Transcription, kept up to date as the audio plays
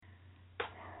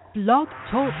Blog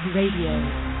Talk Radio.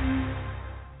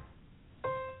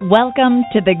 Welcome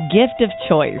to The Gift of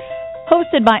Choice,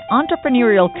 hosted by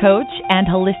entrepreneurial coach and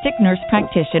holistic nurse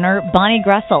practitioner Bonnie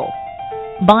Gressel.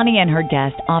 Bonnie and her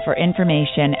guests offer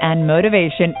information and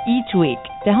motivation each week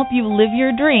to help you live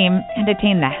your dream and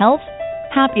attain the health,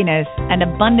 happiness, and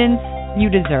abundance you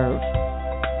deserve.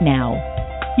 Now,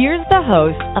 here's the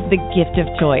host of The Gift of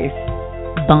Choice,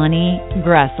 Bonnie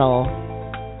Gressel.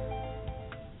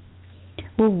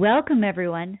 Well, welcome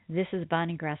everyone. This is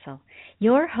Bonnie Gressel,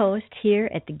 your host here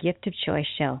at the Gift of Choice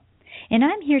show. And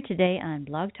I'm here today on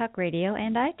Blog Talk Radio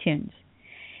and iTunes.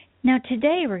 Now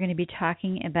today we're going to be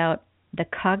talking about the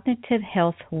cognitive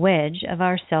health wedge of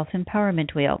our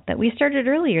self-empowerment wheel that we started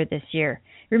earlier this year.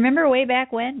 Remember way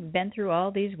back when? We've been through all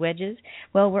these wedges.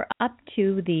 Well, we're up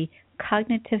to the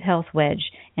cognitive health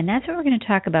wedge, and that's what we're going to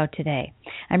talk about today.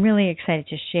 I'm really excited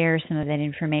to share some of that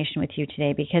information with you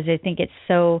today because I think it's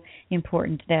so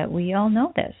important that we all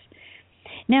know this.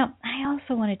 Now, I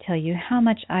also want to tell you how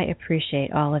much I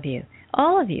appreciate all of you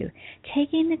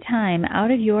taking the time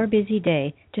out of your busy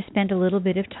day to spend a little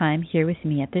bit of time here with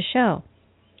me at the show.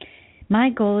 My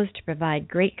goal is to provide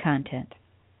great content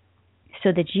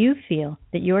so that you feel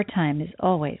that your time is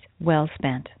always well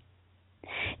spent.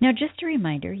 Now, just a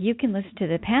reminder, you can listen to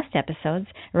the past episodes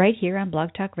right here on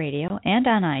Blog Talk Radio and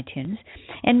on iTunes,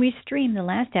 and we stream the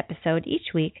last episode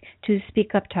each week to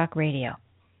Speak Up Talk Radio.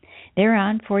 They're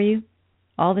on for you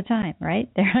all the time, right?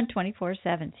 They're on 24/7,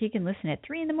 so you can listen at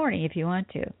 3 in the morning if you want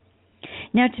to.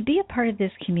 Now, to be a part of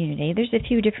this community, there's a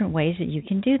few different ways that you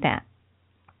can do that.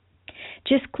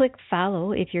 Just click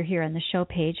follow if you're here on the show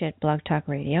page at Blog Talk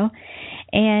Radio.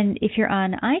 And if you're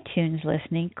on iTunes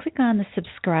listening, click on the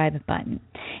subscribe button.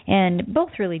 And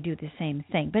both really do the same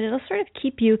thing, but it'll sort of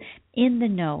keep you in the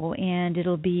know, and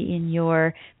it'll be in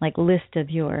your list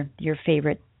of your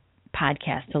favorite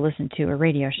podcasts to listen to or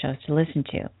radio shows to listen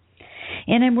to.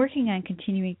 And I'm working on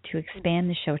continuing to expand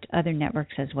the show to other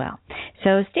networks as well.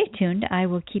 So stay tuned. I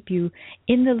will keep you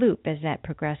in the loop as that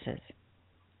progresses.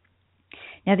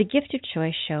 Now, the Gift of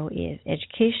Choice show is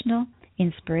educational,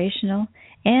 inspirational,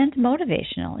 and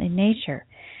motivational in nature.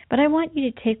 But I want you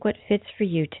to take what fits for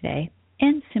you today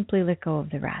and simply let go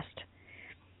of the rest.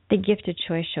 The Gift of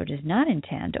Choice show does not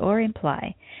intend or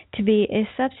imply to be a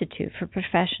substitute for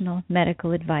professional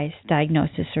medical advice,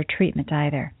 diagnosis, or treatment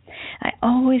either. I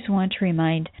always want to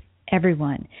remind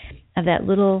everyone of that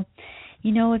little,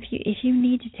 if you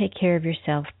need to take care of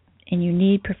yourself and you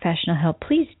need professional help,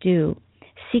 please do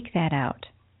seek that out.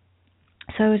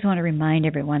 So I always want to remind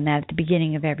everyone that at the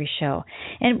beginning of every show.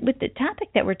 And with the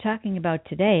topic that we're talking about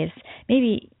today, it's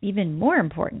maybe even more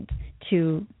important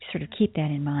to sort of keep that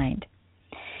in mind.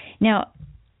 Now,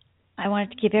 I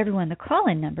wanted to give everyone the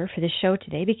call-in number for the show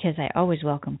today because I always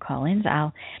welcome call-ins.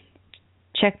 I'll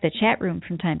check the chat room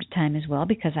from time to time as well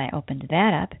because I opened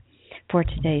that up for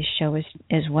today's show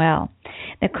as well.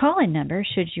 The call-in number,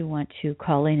 should you want to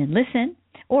call in and listen,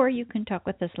 or you can talk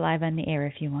with us live on the air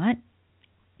if you want.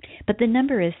 But the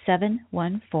number is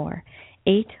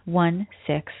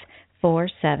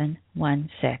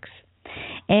 714-816-4716.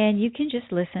 And you can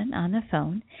just listen on the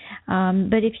phone.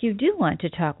 But if you do want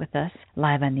to talk with us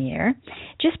live on the air,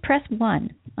 just press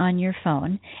 1 on your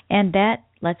phone, and that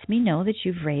lets me know that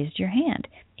you've raised your hand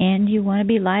and you want to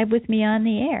be live with me on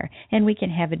the air, and we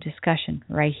can have a discussion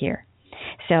right here.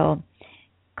 So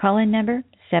call-in number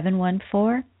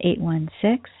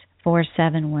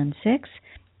 714-816-4716,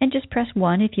 and just press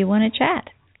 1 if you want to chat.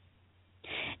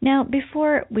 Now,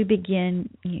 before we begin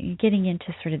getting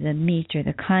into sort of the meat or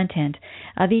the content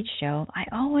of each show, I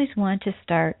always want to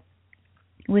start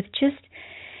with just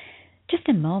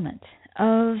a moment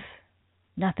of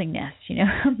nothingness,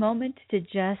 a moment to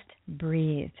just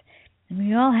breathe. And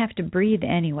we all have to breathe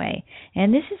anyway.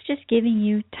 And this is just giving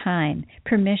you time,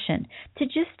 permission to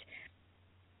just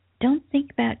you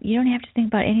don't have to think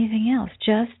about anything else.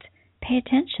 Just pay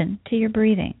attention to your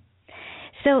breathing.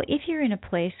 So if you're in a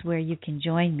place where you can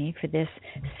join me for this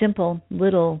simple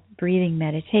little breathing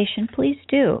meditation, please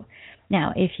do.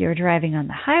 Now, if you're driving on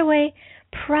the highway,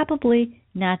 probably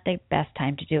not the best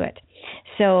time to do it.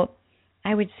 So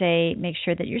I would say make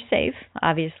sure that you're safe,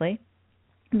 obviously.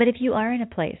 But if you are in a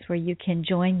place where you can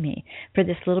join me for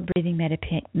this little breathing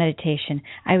meditation,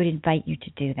 I would invite you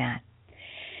to do that.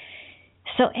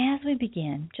 So as we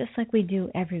begin, just like we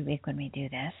do every week when we do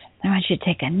this, I want you to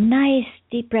take a nice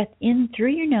deep breath in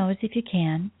through your nose if you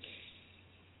can.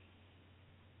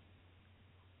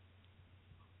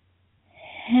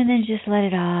 And then just let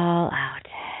it all out.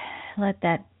 Let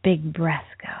that big breath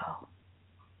go.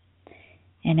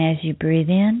 And as you breathe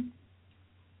in,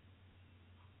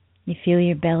 you feel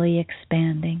your belly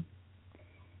expanding.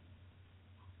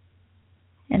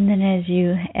 And then as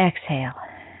you exhale,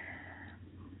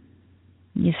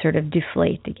 you sort of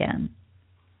deflate again.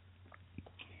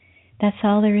 That's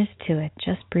all there is to it,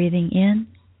 just breathing in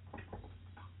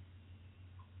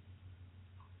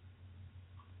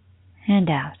and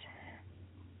out.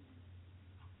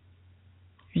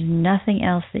 There's nothing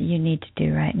else that you need to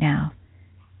do right now.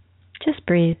 Just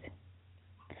breathe.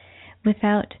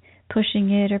 Without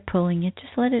pushing it or pulling it,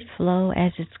 just let it flow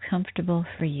as it's comfortable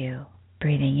for you.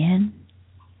 Breathing in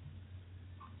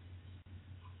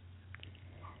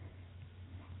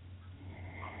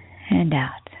and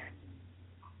out.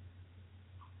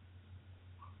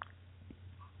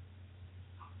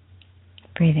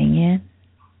 Breathing in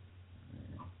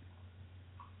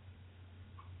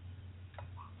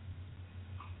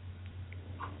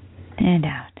and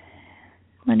out.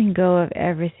 Letting go of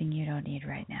everything you don't need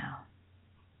right now.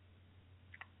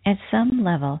 At some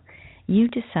level, you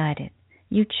decided,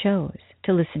 you chose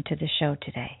to listen to the show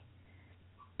today.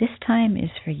 This time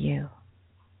is for you.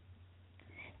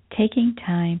 Taking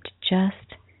time to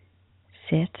just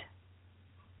sit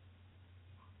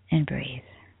and breathe.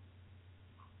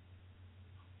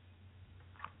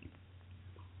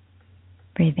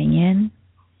 Breathing in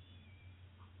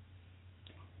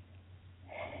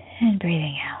and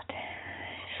breathing out.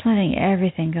 Just letting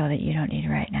everything go that you don't need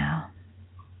right now.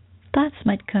 Thoughts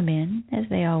might come in, as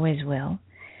they always will.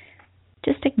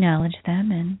 Just acknowledge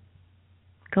them and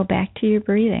go back to your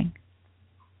breathing.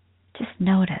 Just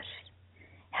notice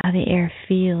how the air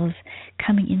feels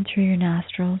coming in through your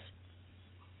nostrils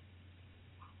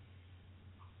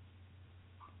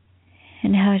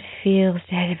and how it feels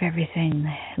to have everything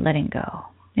letting go,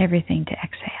 everything to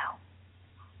exhale.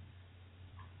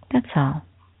 That's all.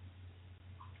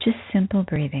 Just simple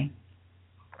breathing.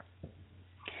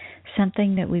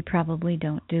 Something that we probably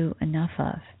don't do enough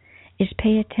of is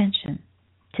pay attention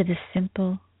to the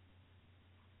simple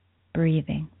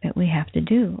breathing that we have to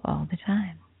do all the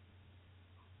time.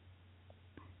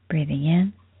 Breathing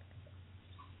in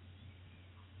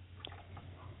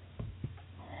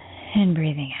and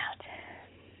breathing out.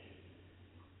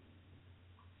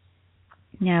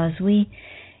 Now, as we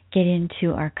get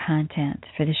into our content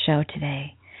for the show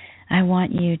today, I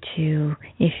want you to,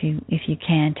 if you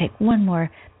can, take one more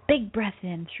big breath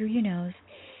in through your nose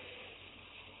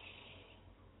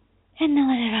and then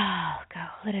let it all go.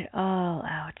 Let it all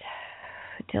out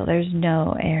until there's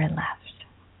no air left.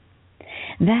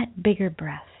 That bigger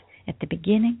breath at the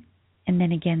beginning and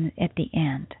then again at the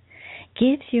end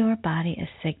gives your body a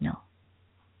signal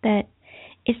that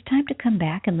it's time to come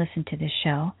back and listen to this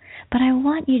show, but I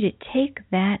want you to take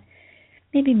that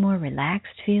maybe more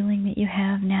relaxed feeling that you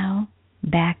have now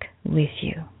back with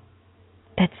you.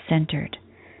 That centered,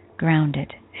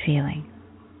 grounded feeling.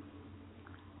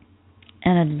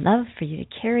 And I'd love for you to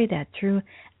carry that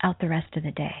throughout the rest of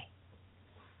the day.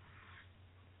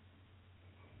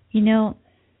 You know,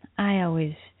 I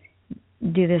always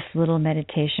do this little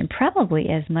meditation, probably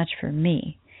as much for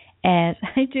me as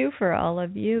I do for all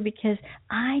of you, because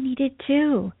I need it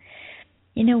too.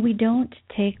 You know, we don't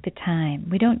take the time,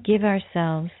 we don't give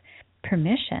ourselves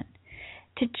permission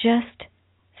to just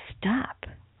stop.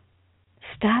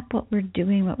 Stop what we're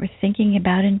doing, what we're thinking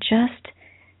about, and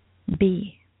just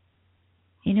be.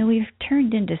 You know, we've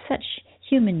turned into such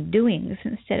human doings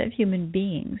instead of human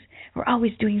beings. We're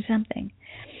always doing something.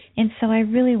 And so I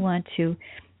really want to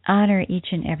honor each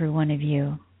and every one of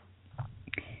you,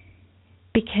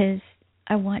 because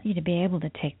I want you to be able to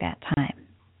take that time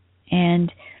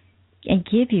and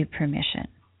give you permission,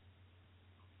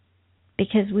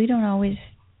 because we don't always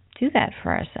do that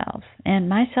for ourselves, and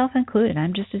myself included.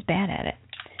 I'm just as bad at it.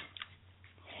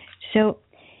 So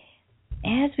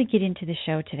as we get into the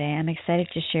show today, I'm excited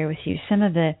to share with you some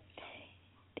of the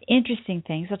interesting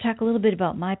things. I'll talk a little bit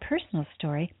about my personal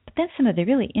story, but then some of the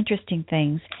really interesting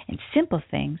things and simple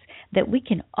things that we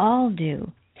can all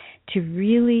do to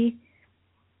really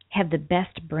have the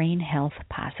best brain health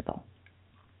possible.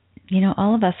 You know,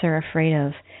 all of us are afraid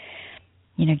of,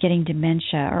 getting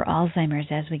dementia or Alzheimer's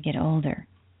as we get older.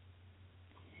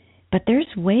 But there's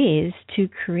ways to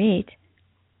create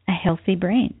a healthy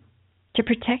brain to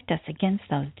protect us against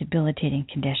those debilitating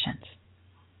conditions.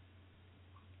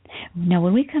 Now,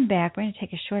 when we come back, we're going to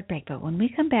take a short break, but when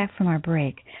we come back from our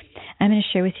break, I'm going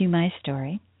to share with you my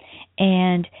story,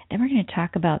 and then we're going to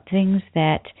talk about things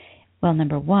that, well,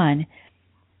 number one,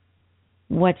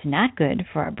 what's not good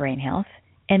for our brain health,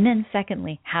 and then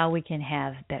secondly, how we can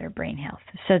have better brain health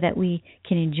so that we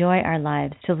can enjoy our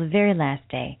lives till the very last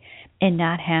day and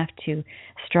not have to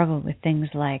struggle with things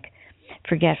like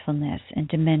forgetfulness and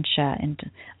dementia and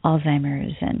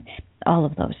Alzheimer's and all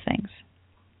of those things.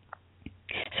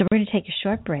 So we're going to take a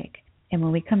short break, And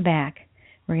when we come back,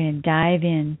 we're going to dive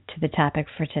into the topic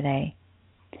for today.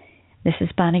 This is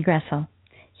Bonnie Gressel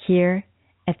here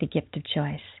at The Gift of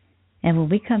Choice. And when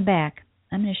we come back,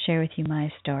 I'm going to share with you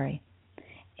my story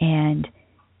and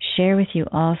share with you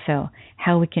also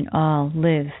how we can all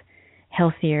live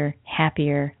healthier,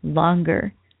 happier,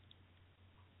 longer,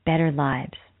 better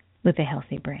lives with a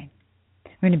healthy brain.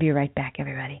 We're going to be right back,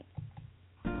 everybody.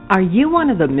 Are you one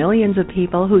of the millions of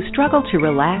people who struggle to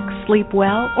relax, sleep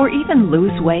well, or even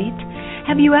lose weight?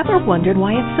 Have you ever wondered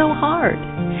why it's so hard?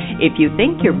 If you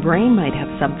think your brain might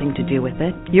have something to do with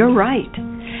it, you're right.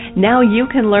 Now you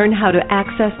can learn how to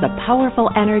access the powerful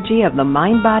energy of the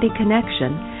mind-body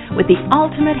connection with the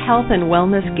Ultimate Health and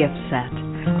Wellness Gift Set,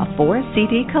 a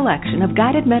 4-CD collection of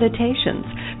guided meditations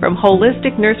from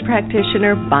holistic nurse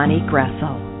practitioner Bonnie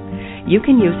Gressel. You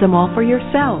can use them all for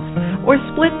yourself or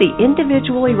split the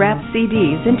individually wrapped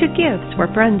CDs into gifts for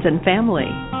friends and family.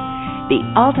 The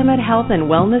Ultimate Health and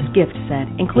Wellness Gift Set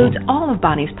includes all of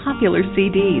Bonnie's popular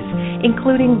CDs,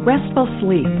 including Restful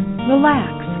Sleep,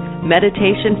 Relax,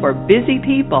 Meditation for Busy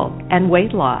People, and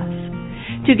Weight Loss.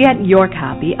 To get your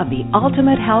copy of the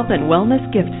Ultimate Health and Wellness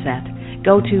Gift Set,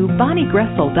 go to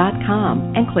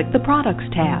BonnieGressel.com and click the Products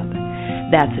tab.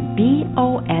 That's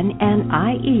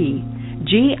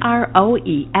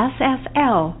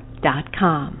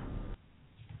BonnieGressel.com.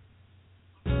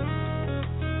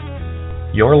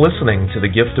 You're listening to The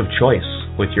Gift of Choice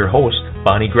with your host,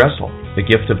 Bonnie Gressel. The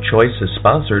Gift of Choice is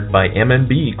sponsored by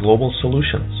MNB Global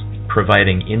Solutions,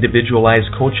 providing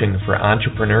individualized coaching for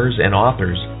entrepreneurs and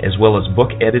authors, as well as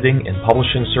book editing and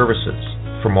publishing services.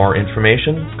 For more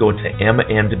information, go to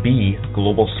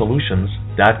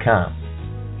mnbglobalsolutions.com.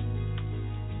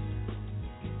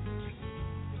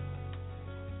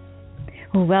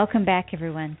 Well, welcome back,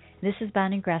 everyone. This is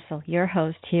Bonnie Gressel, your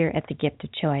host here at The Gift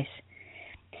of Choice.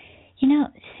 You know,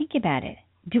 think about it.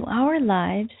 Do our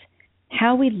lives,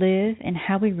 how we live and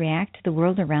how we react to the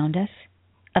world around us,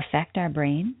 affect our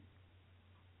brain?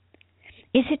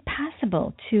 Is it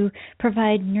possible to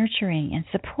provide nurturing and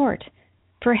support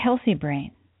for a healthy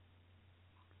brain?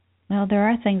 Well, there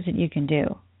are things that you can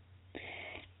do.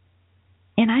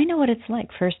 And I know what it's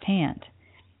like firsthand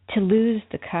to lose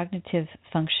the cognitive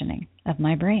functioning of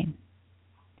my brain.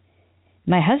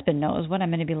 My husband knows what I'm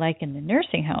going to be like in the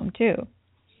nursing home, too.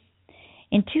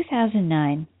 In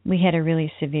 2009, we had a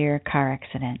really severe car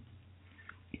accident.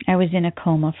 I was in a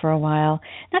coma for a while,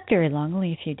 not very long,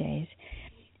 only a few days.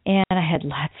 And I had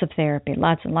lots of therapy,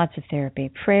 lots and lots of therapy,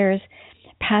 prayers,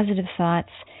 positive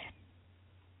thoughts.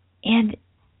 And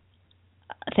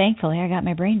thankfully, I got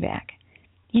my brain back.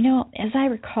 You know, as I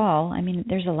recall, I mean,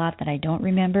 there's a lot that I don't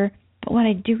remember, but what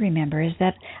I do remember is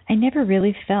that I never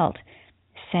really felt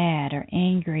sad or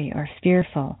angry or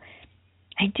fearful.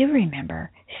 I do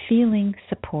remember feeling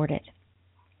supported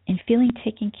and feeling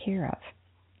taken care of.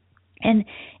 And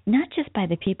not just by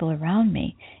the people around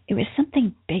me. It was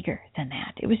something bigger than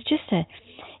that. It was just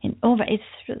it's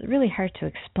really hard to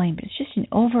explain, but it's just an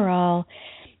overall,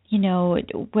 you know,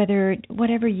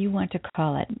 whatever you want to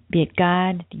call it, be it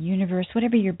God, the universe,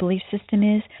 whatever your belief system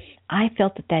is, I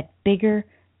felt that bigger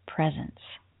presence,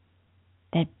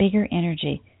 that bigger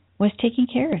energy was taking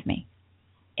care of me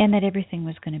and that everything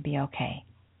was going to be okay.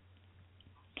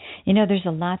 You know, there's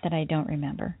a lot that I don't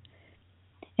remember.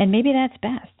 And maybe that's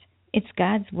best. It's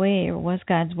God's way, or was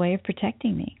God's way of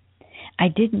protecting me. I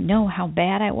didn't know how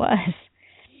bad I was.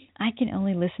 I can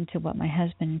only listen to what my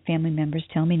husband and family members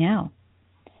tell me now.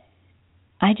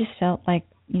 I just felt like,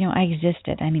 you know, I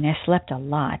existed. I mean, I slept a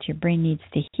lot. Your brain needs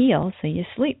to heal, so you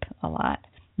sleep a lot.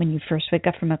 When you first wake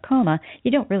up from a coma,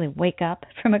 you don't really wake up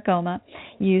from a coma.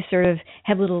 You sort of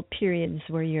have little periods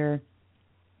where you're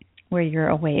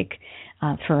awake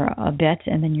for a bit,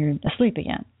 and then you're asleep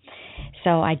again.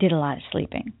 So I did a lot of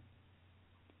sleeping.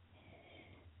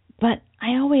 But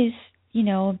I always, you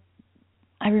know,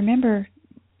 I remember,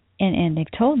 and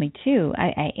they've told me too,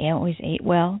 I always ate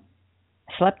well,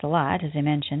 slept a lot, as I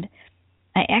mentioned.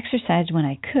 I exercised when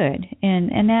I could,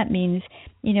 and that means,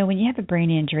 you know, when you have a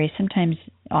brain injury,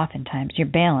 oftentimes, your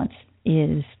balance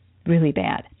is really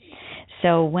bad.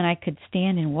 So when I could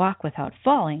stand and walk without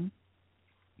falling,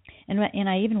 and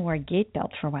I even wore a gait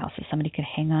belt for a while so somebody could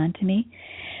hang on to me,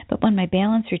 but when my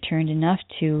balance returned enough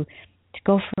to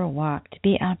go for a walk, to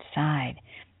be outside,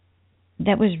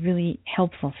 that was really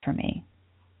helpful for me.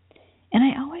 And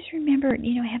I always remember,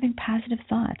 you know, having positive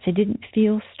thoughts. I didn't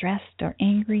feel stressed or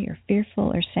angry or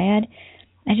fearful or sad.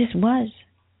 I just was.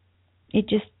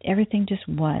 Everything just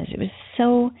was. It was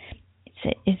so,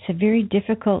 it's a very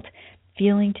difficult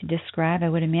feeling to describe. I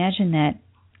would imagine that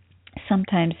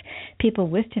sometimes people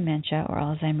with dementia or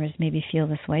Alzheimer's maybe feel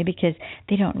this way because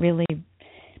they don't really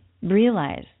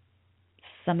realize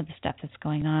some of the stuff that's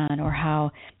going on or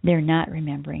how they're not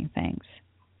remembering things.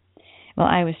 Well,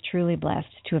 I was truly blessed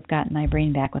to have gotten my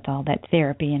brain back with all that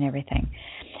therapy and everything.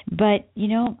 But,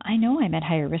 I know I'm at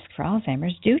higher risk for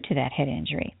Alzheimer's due to that head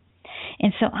injury.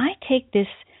 And so I take this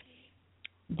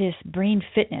brain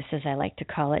fitness, as I like to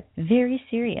call it, very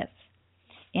serious.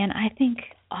 And I think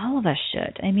all of us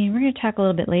should. I mean, we're going to talk a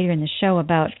little bit later in the show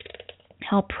about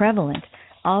how prevalent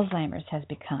Alzheimer's has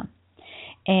become.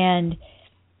 And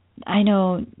I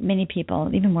know many people,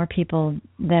 even more people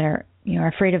that are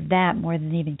afraid of that more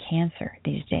than even cancer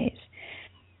these days.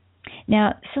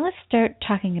 Now, so let's start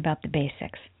talking about the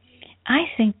basics. I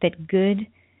think that good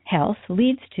health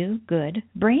leads to good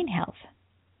brain health.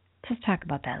 So let's talk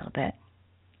about that a little bit.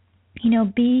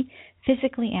 Be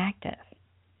physically active.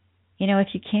 If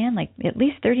you can, like at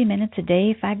least 30 minutes a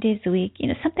day, 5 days a week,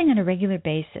 something on a regular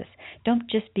basis. Don't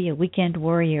just be a weekend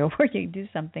warrior where you do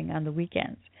something on the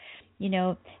weekends.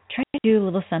 Try to do a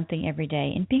little something every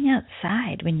day, and being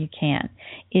outside when you can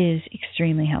is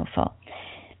extremely helpful.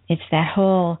 It's that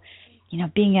whole,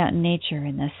 being out in nature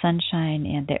and the sunshine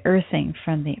and the earthing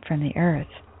from the earth.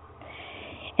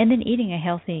 And then eating a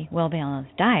healthy,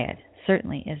 well-balanced diet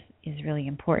certainly is really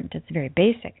important. It's very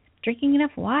basic. Drinking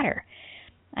enough water.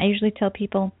 I usually tell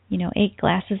people, 8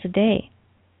 glasses a day.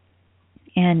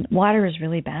 And water is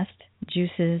really best.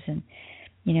 Juices and,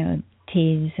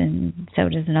 teas and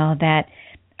sodas and all of that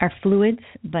are fluids,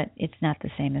 but it's not the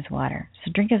same as water.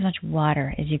 So drink as much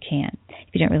water as you can. If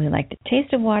you don't really like the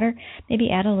taste of water,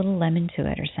 maybe add a little lemon to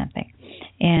it or something.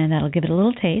 And that'll give it a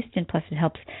little taste, and plus it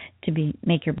helps to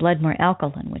make your blood more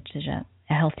alkaline, which is a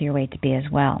healthier way to be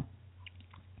as well.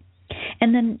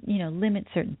 And then, limit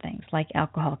certain things like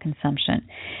alcohol consumption.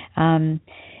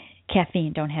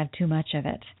 Caffeine, don't have too much of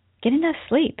it. Get enough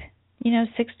sleep,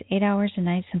 6 to 8 hours a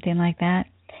night, something like that.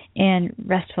 And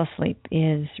restful sleep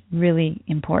is really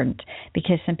important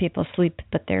because some people sleep,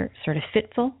 but they're sort of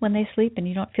fitful when they sleep, and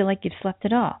you don't feel like you've slept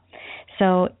at all.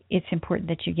 So it's important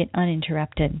that you get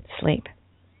uninterrupted sleep.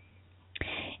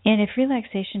 And if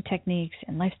relaxation techniques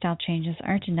and lifestyle changes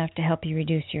aren't enough to help you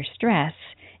reduce your stress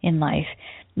in life,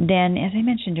 then, as I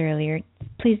mentioned earlier,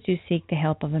 please do seek the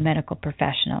help of a medical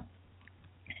professional,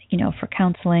 for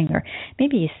counseling or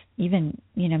maybe even,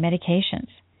 medications.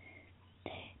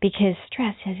 Because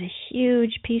stress has a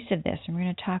huge piece of this, and we're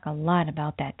going to talk a lot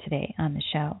about that today on the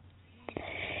show.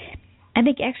 I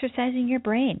think exercising your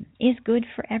brain is good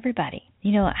for everybody.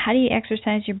 How do you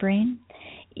exercise your brain?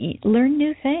 Learn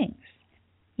new things,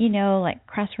 like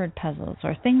crossword puzzles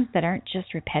or things that aren't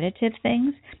just repetitive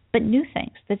things, but new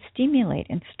things that stimulate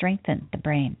and strengthen the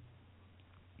brain.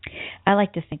 I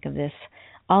like to think of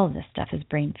all of this stuff as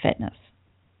brain fitness.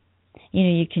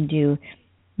 You can do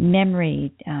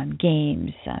memory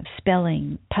games,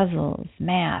 spelling, puzzles,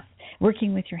 math,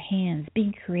 working with your hands,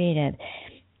 being creative.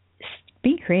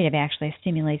 Being creative actually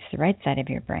stimulates the right side of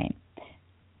your brain,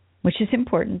 which is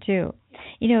important too.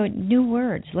 New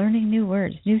words, learning new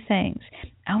words, new things,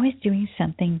 always doing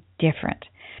something different,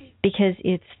 because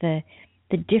it's the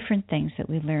different things that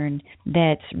we learn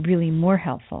that's really more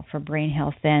helpful for brain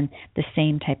health than the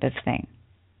same type of thing.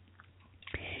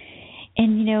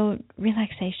 And,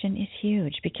 relaxation is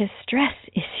huge because stress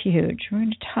is huge. We're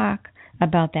going to talk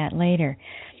about that later.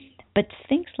 But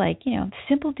things like,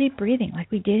 simple deep breathing,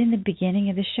 like we did in the beginning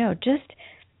of the show, just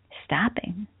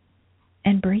stopping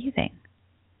and breathing.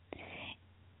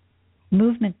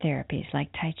 Movement therapies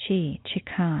like Tai Chi,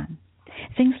 Qigong,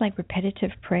 things like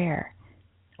repetitive prayer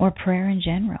or prayer in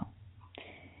general,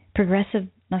 progressive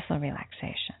muscle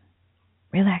relaxation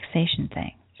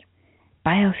things,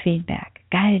 biofeedback,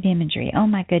 guided imagery. Oh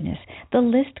my goodness, the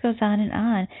list goes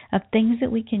on of things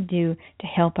that we can do to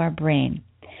help our brain.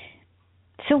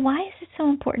 So why is it so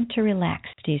important to relax,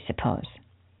 do you suppose?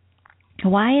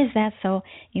 Why is that so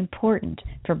important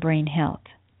for brain health?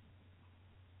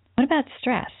 What about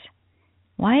stress?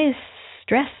 Why is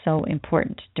stress so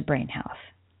important to brain health?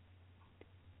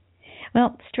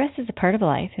 Well, stress is a part of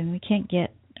life, and we can't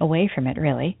get away from it,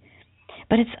 really.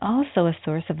 But it's also a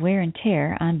source of wear and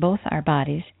tear on both our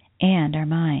bodies and our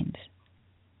minds.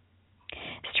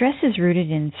 Stress is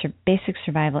rooted in basic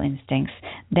survival instincts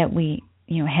that we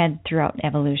had throughout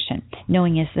evolution,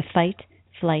 known as the fight,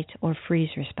 flight, or freeze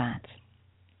response.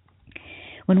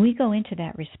 When we go into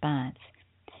that response,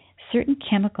 certain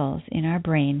chemicals in our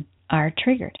brain are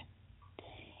triggered.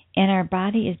 And our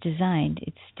body is designed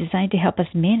to help us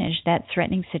manage that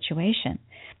threatening situation.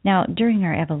 Now, during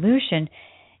our evolution,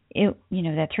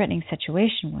 that threatening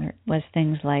situation was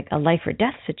things like a life or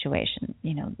death situation,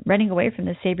 running away from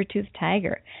the saber-toothed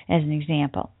tiger, as an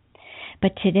example.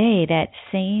 But today, that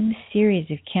same series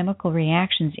of chemical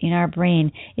reactions in our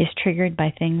brain is triggered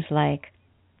by things like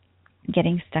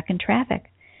getting stuck in traffic,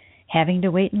 having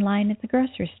to wait in line at the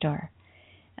grocery store,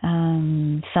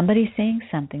 somebody saying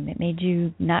something that made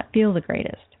you not feel the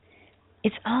greatest.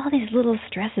 It's all these little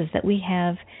stresses that we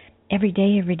have every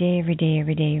day.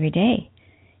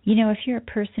 You know, if you're a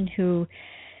person who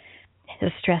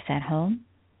has stress at home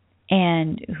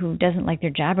and who doesn't like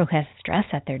their job or who has stress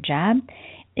at their job,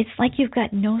 it's like you've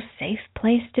got no safe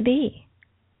place to be.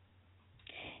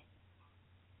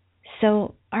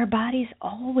 So our bodies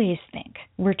always think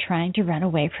we're trying to run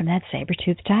away from that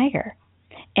saber-toothed tiger.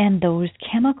 And those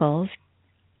chemicals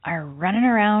are running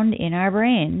around in our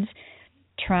brains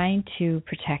trying to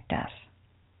protect us.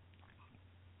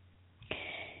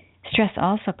 Stress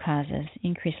also causes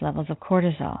increased levels of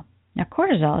cortisol. Now,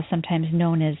 cortisol is sometimes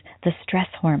known as the stress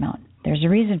hormone. There's a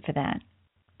reason for that.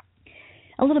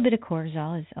 A little bit of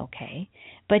cortisol is okay,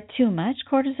 but too much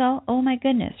cortisol, oh my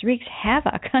goodness, wreaks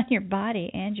havoc on your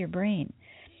body and your brain.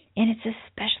 And it's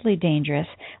especially dangerous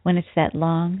when it's that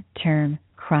long-term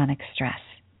chronic stress.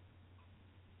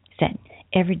 It's that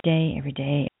every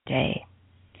day.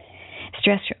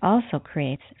 Stress also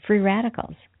creates free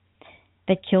radicals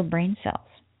that kill brain cells.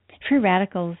 Free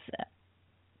radicals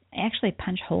actually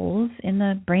punch holes in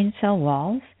the brain cell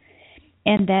walls,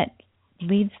 and that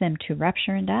leads them to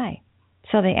rupture and die.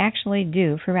 So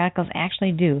free radicals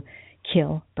actually do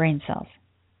kill brain cells.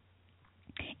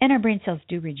 And our brain cells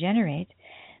do regenerate,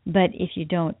 but if you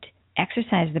don't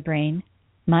exercise the brain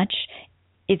much,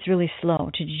 it's really slow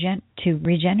to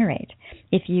regenerate.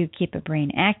 If you keep a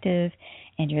brain active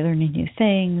and you're learning new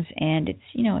things, and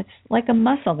it's like a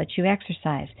muscle that you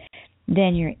exercise,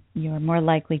 then you're more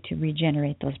likely to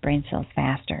regenerate those brain cells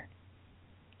faster.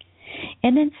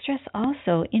 And then stress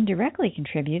also indirectly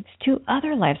contributes to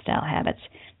other lifestyle habits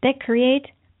that create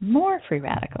more free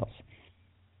radicals.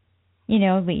 We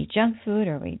eat junk food,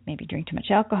 or we maybe drink too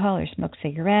much alcohol or smoke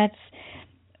cigarettes,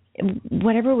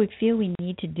 whatever we feel we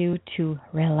need to do to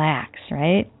relax,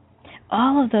 right?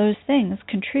 All of those things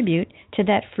contribute to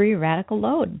that free radical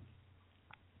load.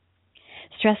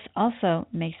 Stress also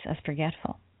makes us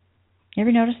forgetful. You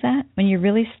ever notice that? When you're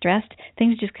really stressed,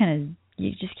 things just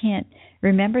you just can't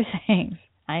remember things.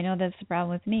 I know that's the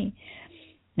problem with me.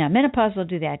 Now, menopause will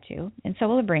do that too, and so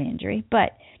will a brain injury,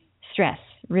 but stress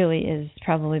really is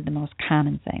probably the most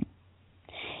common thing.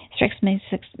 Stress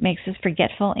makes us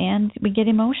forgetful, and we get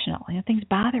emotional. Things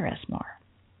bother us more.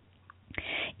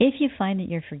 If you find that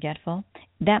you're forgetful,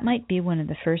 that might be one of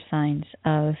the first signs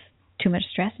of too much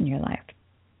stress in your life.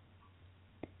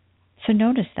 So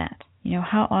notice that.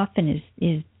 How often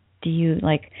do you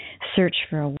search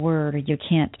for a word, or you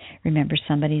can't remember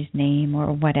somebody's name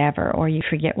or whatever, or you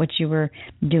forget what you were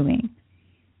doing?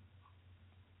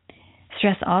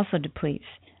 Stress also depletes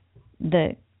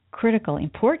the critical,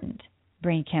 important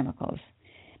brain chemicals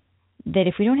that,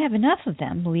 if we don't have enough of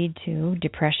them, lead to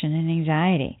depression and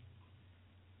anxiety.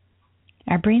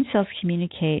 Our brain cells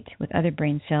communicate with other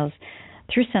brain cells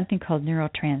through something called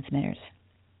neurotransmitters.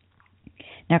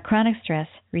 Now, chronic stress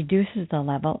reduces the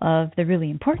level of the really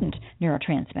important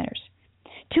neurotransmitters.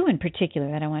 Two in particular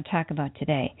that I want to talk about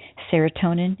today,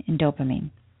 serotonin and dopamine.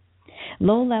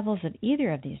 Low levels of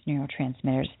either of these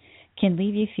neurotransmitters can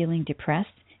leave you feeling depressed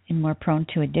and more prone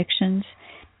to addictions.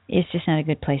 It's just not a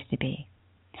good place to be.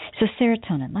 So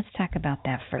serotonin, let's talk about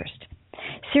that first.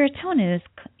 Serotonin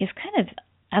is kind of,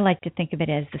 I like to think of it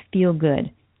as the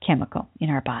feel-good chemical in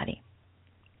our body.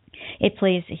 It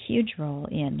plays a huge role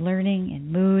in learning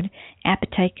and mood,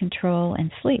 appetite control,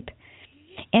 and sleep.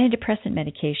 Antidepressant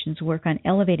medications work on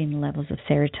elevating the levels of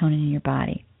serotonin in your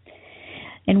body.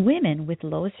 And women with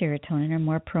low serotonin are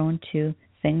more prone to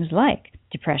things like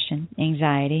depression,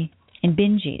 anxiety, and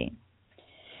binge eating.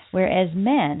 Whereas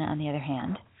men, on the other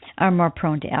hand, are more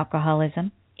prone to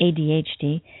alcoholism,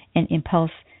 ADHD, and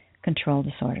impulse control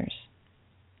disorders.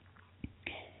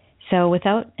 So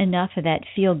without enough of that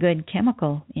feel-good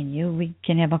chemical in you, we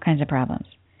can have all kinds of problems.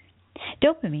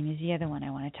 Dopamine is the other one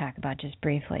I want to talk about just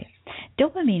briefly.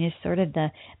 Dopamine is sort of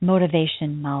the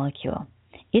motivation molecule.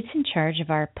 It's in charge of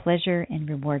our pleasure and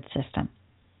reward system.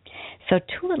 So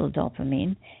too little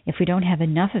dopamine, if we don't have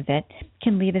enough of it,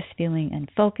 can leave us feeling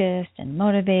unfocused,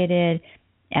 unmotivated,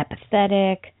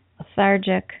 apathetic,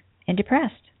 lethargic, and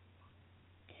depressed.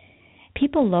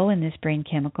 People low in this brain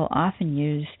chemical often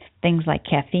use things like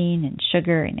caffeine and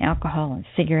sugar and alcohol and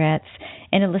cigarettes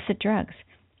and illicit drugs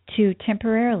to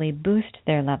temporarily boost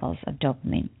their levels of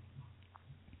dopamine.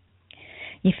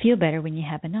 You feel better when you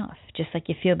have enough, just like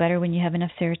you feel better when you have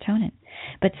enough serotonin.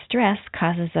 But stress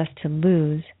causes us to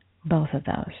lose both of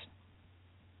those.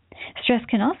 Stress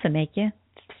can also make you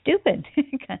stupid,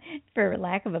 for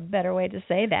lack of a better way to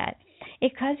say that.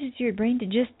 It causes your brain to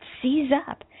just seize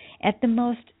up at the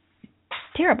most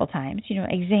terrible times,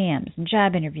 exams and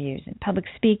job interviews and public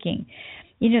speaking,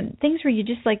 things where you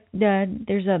just like,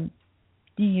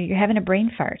 you're having a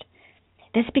brain fart.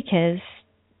 That's because,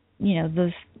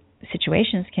 those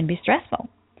situations can be stressful,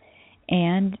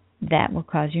 and that will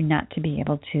cause you not to be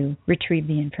able to retrieve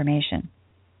the information.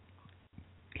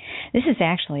 This is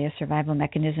actually a survival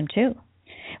mechanism too.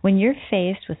 When you're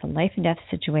faced with a life and death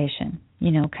situation,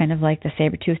 kind of like the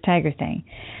saber-toothed tiger thing,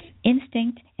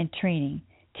 instinct and training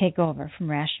take over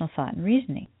from rational thought and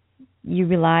reasoning. You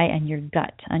rely on your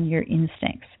gut, on your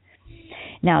instincts.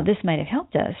 Now, this might have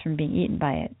helped us from being eaten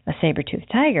by a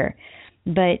saber-toothed tiger,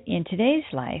 but in today's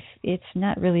life, it's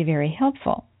not really very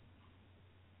helpful.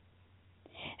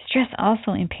 Stress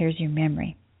also impairs your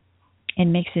memory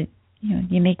and makes it,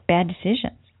 you make bad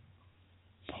decisions.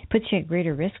 It puts you at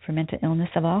greater risk for mental illness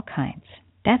of all kinds.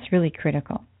 That's really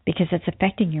critical because it's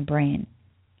affecting your brain.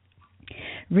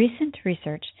 Recent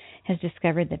research has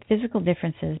discovered that physical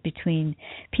differences between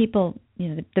people,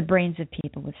 the brains of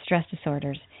people with stress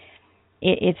disorders,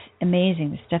 it's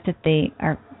amazing, the stuff that they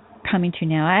are coming to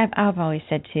now. I've always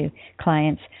said to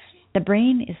clients, the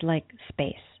brain is like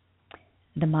space.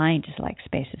 The mind is like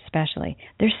space especially.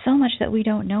 There's so much that we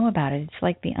don't know about it. It's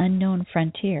like the unknown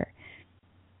frontier.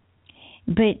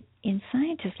 But in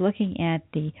scientists looking at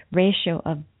the ratio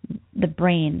of the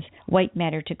brain's white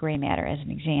matter to gray matter as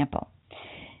an example,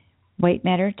 white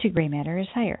matter to gray matter is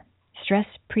higher. Stress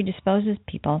predisposes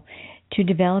people to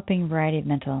developing a variety of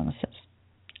mental illnesses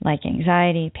like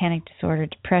anxiety, panic disorder,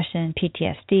 depression,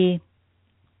 PTSD,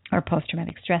 or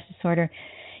post-traumatic stress disorder,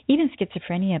 even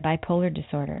schizophrenia, bipolar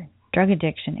disorder, drug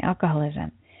addiction,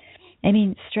 alcoholism.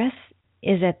 Stress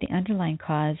is at the underlying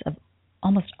cause of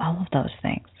almost all of those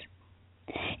things.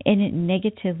 And it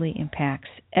negatively impacts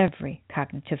every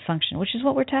cognitive function, which is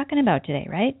what we're talking about today,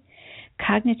 right?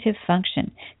 Cognitive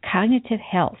function, cognitive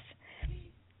health.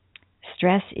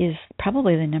 Stress is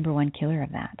probably the number one killer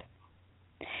of that.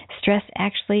 Stress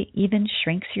actually even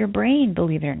shrinks your brain,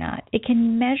 believe it or not. It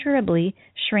can measurably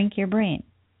shrink your brain.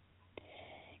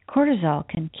 Cortisol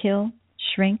can kill,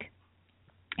 shrink,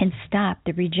 and stop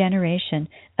the regeneration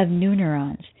of new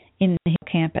neurons in the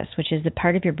hippocampus, which is the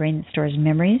part of your brain that stores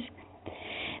memories.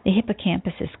 The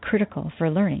hippocampus is critical for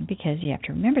learning because you have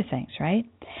to remember things, right?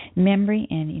 Memory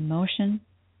and emotion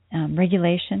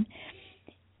regulation.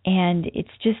 And it's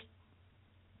just,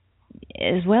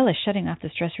 as well as shutting off the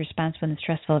stress response when the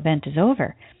stressful event is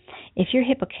over. If your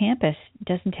hippocampus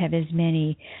doesn't have as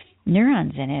many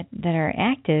neurons in it that are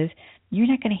active, you're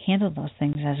not going to handle those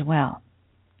things as well.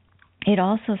 It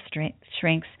also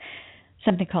shrinks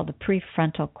something called the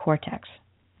prefrontal cortex,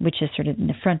 which is sort of in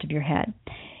the front of your head.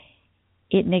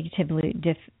 It negatively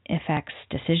affects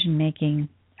decision-making,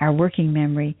 our working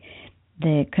memory,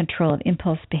 the control of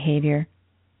impulse behavior.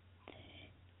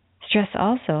 Stress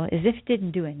also, as if it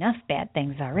didn't do enough bad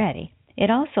things already, it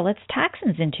also lets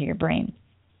toxins into your brain.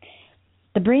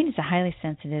 The brain is highly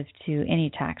sensitive to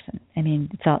any toxin.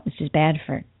 It's just bad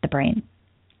for the brain.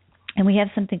 And we have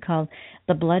something called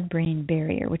the blood-brain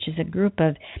barrier, which is a group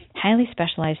of highly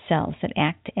specialized cells that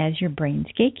act as your brain's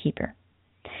gatekeeper.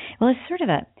 Well, it's sort of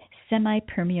a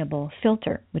semi-permeable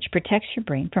filter which protects your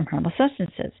brain from harmful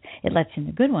substances. It lets in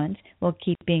the good ones while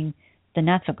keeping the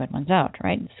not-so-good ones out,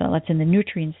 right? So it lets in the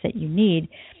nutrients that you need,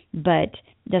 but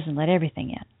doesn't let everything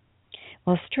in.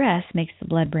 Well, stress makes the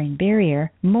blood-brain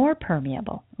barrier more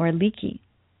permeable or leaky.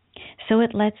 So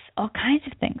it lets all kinds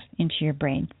of things into your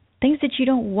brain, things that you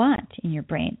don't want in your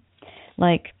brain,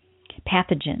 like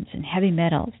pathogens and heavy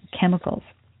metals, chemicals,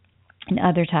 and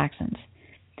other toxins.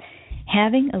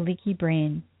 Having a leaky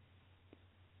brain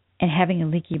and having a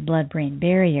leaky blood-brain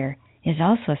barrier is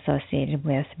also associated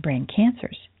with brain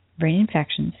cancers, brain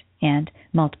infections, and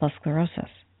multiple sclerosis.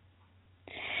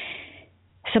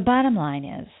 So bottom line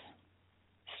is,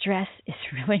 stress is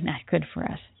really not good for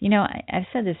us. I've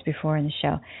said this before in the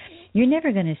show. You're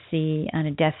never going to see on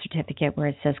a death certificate where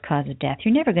it says cause of death,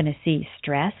 you're never going to see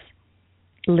stress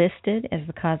listed as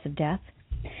the cause of death.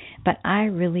 But I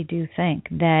really do think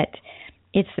that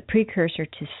it's the precursor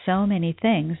to so many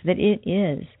things that it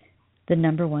is the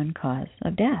number one cause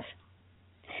of death.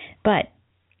 But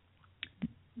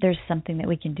there's something that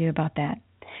we can do about that.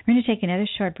 We're going to take another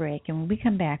short break, and when we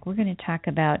come back, we're going to talk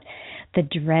about the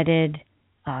dreaded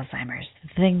Alzheimer's,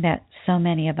 the thing that so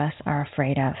many of us are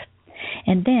afraid of,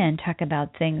 and then talk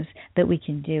about things that we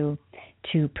can do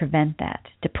to prevent that,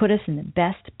 to put us in the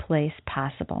best place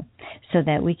possible so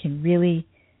that we can really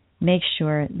make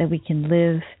sure that we can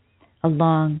live a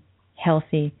long,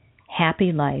 healthy,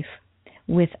 happy life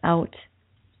without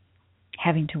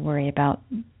having to worry about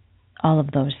all of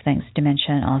those things, dementia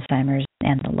and Alzheimer's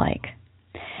and the like.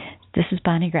 This is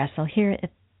Bonnie Gressel here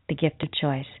at The Gift of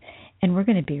Choice, and we're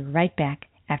going to be right back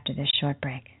after this short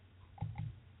break.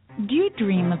 Do you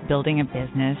dream of building a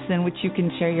business in which you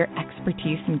can share your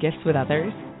expertise and gifts with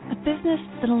others? A business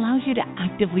that allows you to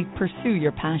actively pursue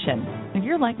your passion. If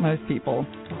you're like most people,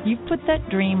 you've put that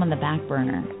dream on the back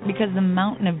burner because the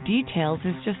mountain of details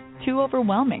is just too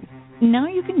overwhelming. Now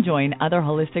you can join other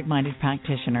holistic-minded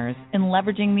practitioners in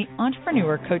leveraging the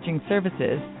entrepreneur coaching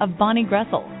services of Bonnie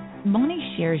Gressel.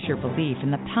 Bonnie shares your belief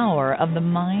in the power of the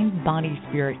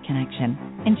mind-body-spirit connection,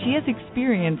 and she has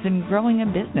experience in growing a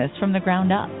business from the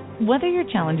ground up. Whether your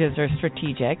challenges are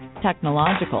strategic,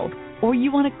 technological, or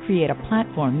you want to create a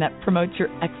platform that promotes your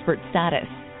expert status,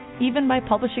 even by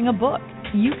publishing a book,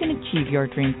 you can achieve your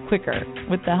dreams quicker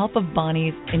with the help of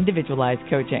Bonnie's individualized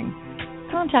coaching.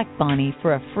 Contact Bonnie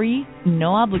for a free,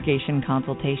 no-obligation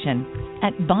consultation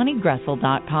at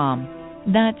bonniegressel.com.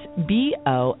 That's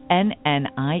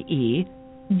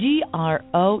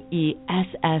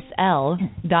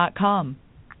BonnieGressel.com.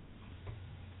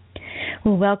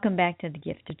 Well, welcome back to The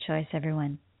Gift of Choice,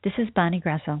 everyone. This is Bonnie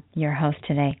Gressel, your host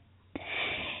today.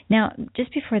 Now,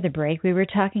 just before the break, we were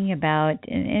talking about,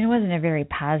 and it wasn't a very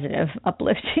positive,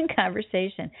 uplifting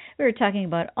conversation. We were talking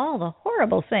about all the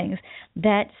horrible things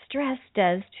that stress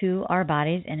does to our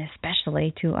bodies and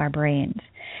especially to our brains.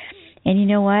 And you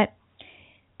know what?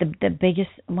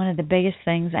 One of the biggest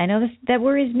things I know that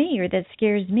worries me or that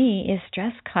scares me is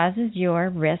stress causes your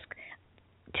risk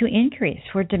to increase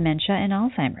for dementia and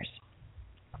Alzheimer's.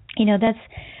 You know, that's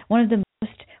one of the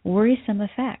most worrisome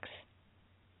effects.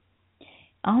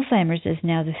 Alzheimer's is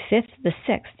now the sixth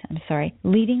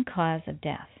leading cause of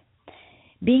death.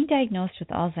 Being diagnosed with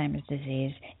Alzheimer's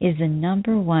disease is the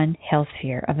number one health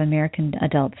fear of American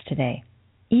adults today,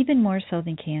 even more so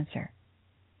than cancer.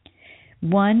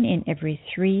 1 in every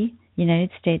 3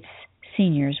 United States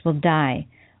seniors will die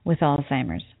with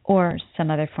Alzheimer's or some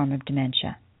other form of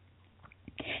dementia.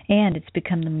 And it's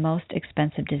become the most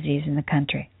expensive disease in the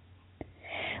country.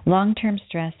 Long-term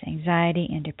stress, anxiety,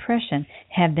 and depression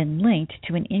have been linked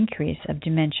to an increase of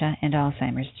dementia and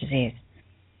Alzheimer's disease.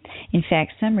 In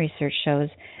fact, some research shows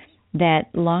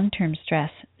that long-term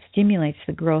stress stimulates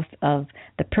the growth of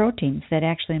the proteins that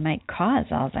actually might cause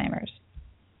Alzheimer's,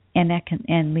 and that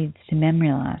can leads to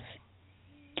memory loss.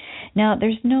 Now,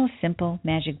 there's no simple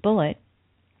magic bullet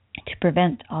to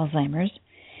prevent Alzheimer's,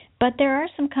 but there are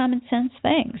some common sense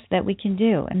things that we can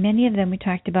do, and many of them we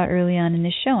talked about early on in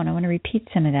the show, and I want to repeat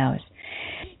some of those.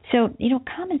 So,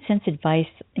 common sense advice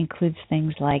includes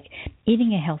things like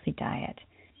eating a healthy diet.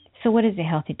 So what is a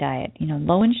healthy diet?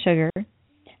 Low in sugar,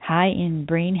 high in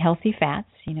brain healthy fats,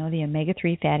 the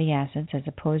omega-3 fatty acids, as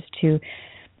opposed to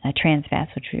trans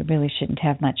fats, which we really shouldn't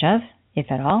have much of,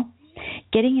 if at all.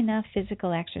 Getting enough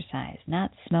physical exercise,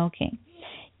 not smoking,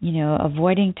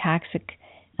 avoiding toxic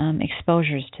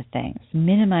exposures to things,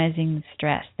 minimizing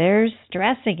stress. There's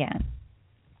stress again.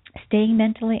 Staying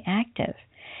mentally active,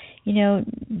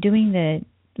 learning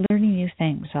new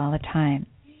things all the time.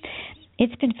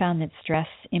 It's been found that stress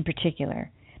in particular,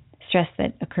 stress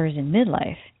that occurs in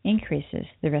midlife, increases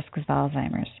the risk of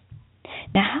Alzheimer's.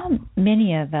 Now, how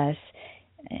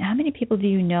many people do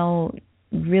you know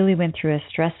really went through a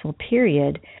stressful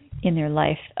period in their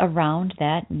life around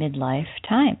that midlife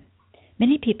time?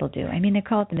 Many people do. They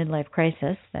call it the midlife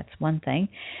crisis. That's one thing.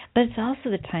 But it's also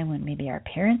the time when maybe our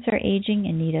parents are aging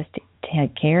and need us to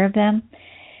take care of them.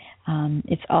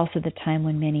 It's also the time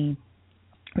when many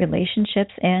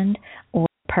relationships end or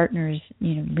partners,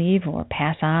 leave or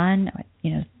pass on,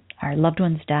 our loved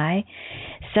ones die.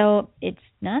 So it's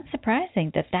not surprising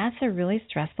that that's a really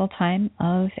stressful time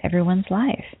of everyone's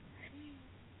life.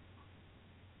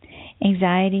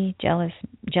 Anxiety,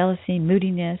 jealousy,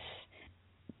 moodiness,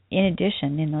 in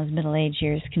addition, in those middle-aged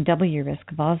years, can double your risk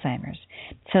of Alzheimer's.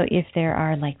 So if there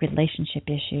are relationship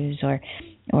issues or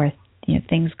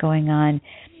things going on,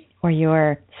 or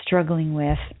you're struggling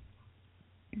with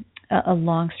a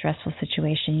long, stressful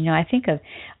situation, I think of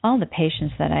all the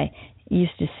patients that I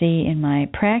used to see in my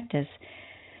practice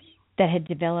that had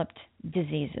developed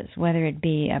diseases, whether it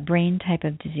be a brain type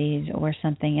of disease or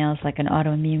something else like an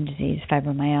autoimmune disease,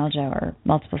 fibromyalgia or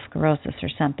multiple sclerosis or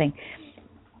something.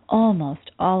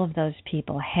 Almost all of those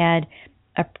people had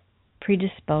a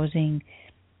predisposing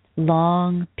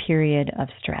long period of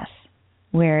stress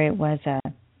where it was a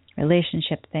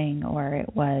relationship thing or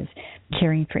it was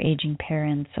caring for aging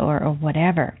parents or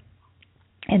whatever.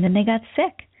 And then they got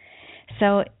sick.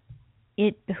 So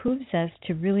it behooves us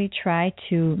to really try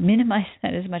to minimize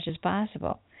that as much as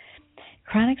possible.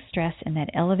 Chronic stress and that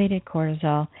elevated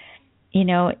cortisol,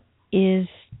 is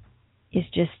is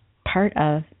just part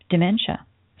of dementia,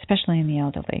 especially in the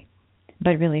elderly,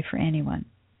 but really for anyone.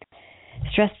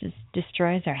 Stress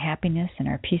destroys our happiness and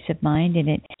our peace of mind, and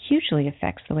it hugely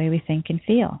affects the way we think and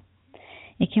feel.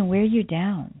 It can wear you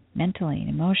down mentally and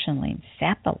emotionally and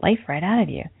sap the life right out of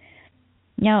you.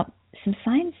 Now, some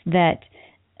signs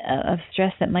of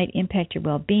stress that might impact your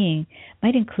well-being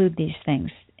might include these things.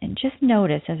 And just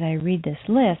notice as I read this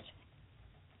list,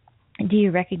 do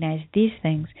you recognize these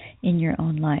things in your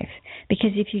own life?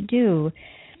 Because if you do,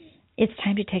 it's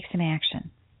time to take some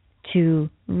action to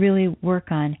really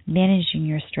work on managing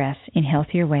your stress in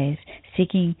healthier ways,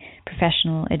 seeking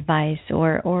professional advice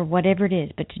or whatever it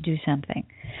is, but to do something.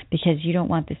 Because you don't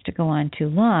want this to go on too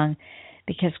long,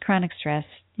 because chronic stress,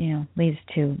 leads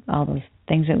to all those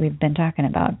things that we've been talking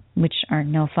about, which are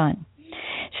no fun.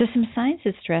 So some signs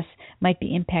that stress might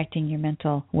be impacting your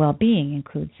mental well-being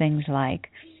include things like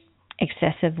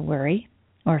excessive worry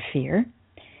or fear,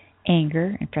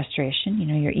 anger and frustration.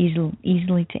 You're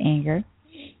easily to anger,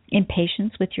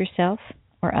 impatience with yourself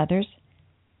or others,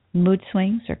 mood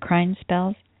swings or crying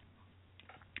spells,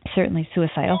 certainly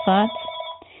suicidal thoughts,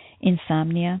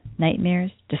 insomnia,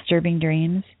 nightmares, disturbing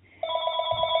dreams,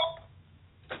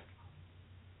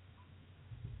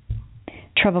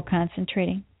 trouble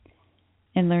concentrating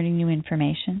and learning new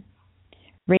information,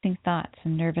 racing thoughts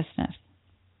and nervousness,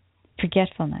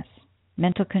 forgetfulness,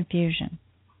 mental confusion,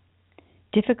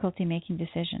 difficulty making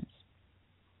decisions,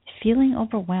 feeling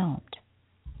overwhelmed,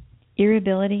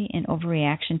 irritability and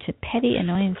overreaction to petty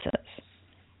annoyances,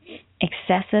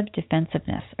 excessive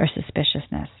defensiveness or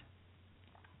suspiciousness,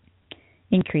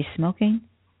 increased smoking,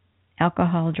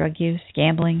 alcohol, drug use,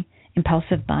 gambling,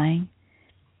 impulsive buying.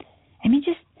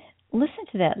 Just listen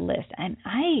to that list.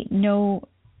 I know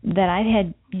that I've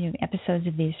had episodes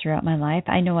of these throughout my life.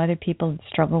 I know other people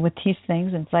struggle with these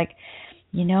things, and it's like,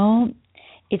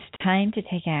 it's time to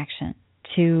take action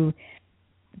to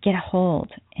get a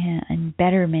hold and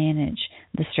better manage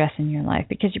the stress in your life,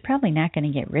 because you're probably not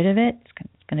going to get rid of it. It's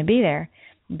going to be there,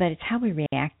 but it's how we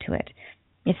react to it.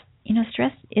 It's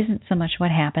stress isn't so much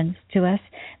what happens to us,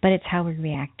 but it's how we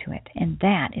react to it, and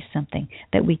that is something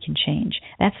that we can change.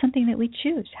 That's something that we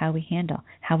choose, how we handle,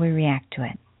 how we react to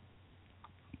it.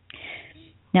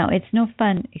 Now, it's no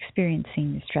fun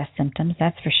experiencing the stress symptoms,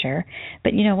 that's for sure.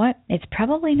 But you know what? It's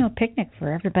probably no picnic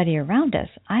for everybody around us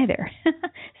either. So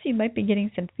you might be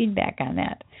getting some feedback on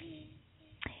that.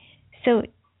 So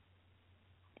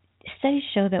studies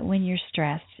show that when you're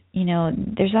stressed,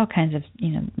 there's all kinds of,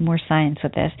 more science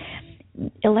with this.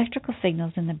 Electrical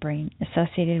signals in the brain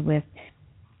associated with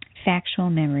factual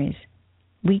memories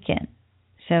weaken.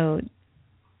 So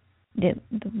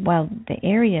while the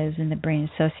areas in the brain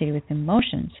associated with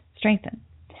emotions strengthen,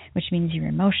 which means your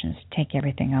emotions take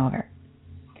everything over.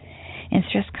 And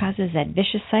stress causes that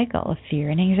vicious cycle of fear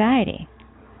and anxiety.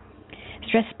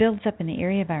 Stress builds up in the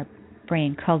area of our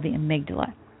brain called the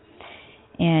amygdala.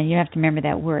 And you have to remember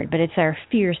that word, but it's our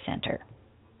fear center.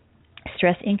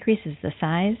 Stress increases the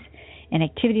size and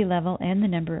activity level and the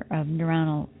number of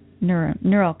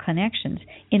neural connections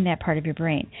in that part of your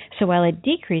brain. So while it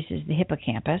decreases the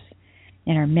hippocampus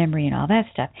and our memory and all that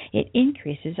stuff, it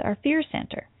increases our fear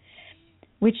center,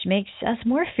 which makes us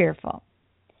more fearful,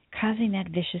 causing that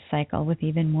vicious cycle with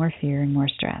even more fear and more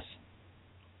stress.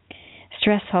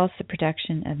 Stress halts the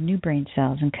production of new brain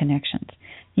cells and connections.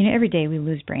 Every day we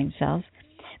lose brain cells,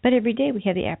 but every day we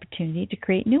have the opportunity to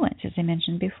create new ones, as I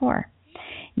mentioned before.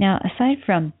 Now, aside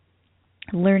from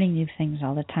learning new things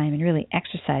all the time and really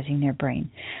exercising their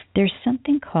brain, there's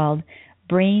something called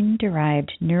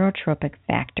brain-derived neurotrophic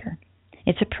factor.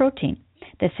 It's a protein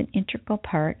that's an integral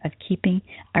part of keeping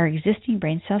our existing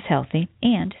brain cells healthy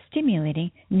and stimulating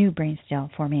new brain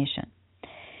cell formation.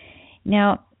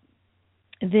 Now,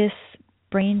 this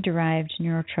brain-derived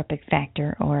neurotrophic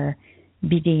factor, or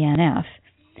BDNF,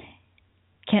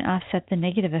 can offset the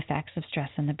negative effects of stress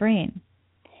on the brain.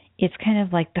 It's kind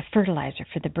of like the fertilizer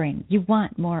for the brain. You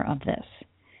want more of this.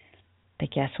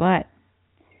 But guess what?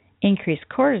 Increased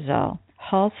cortisol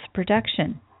halts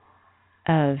production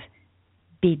of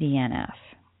BDNF,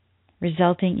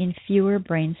 resulting in fewer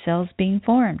brain cells being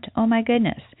formed. Oh my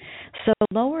goodness. So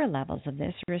lower levels of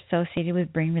this are associated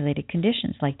with brain-related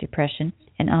conditions like depression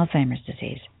and Alzheimer's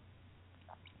disease.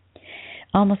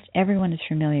 Almost everyone is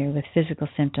familiar with physical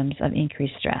symptoms of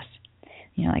increased stress.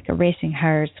 Like a racing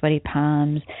heart, sweaty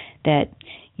palms, that,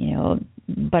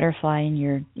 butterfly in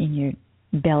your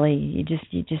belly.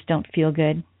 You just don't feel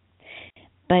good.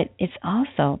 But it's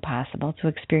also possible to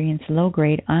experience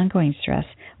low-grade ongoing stress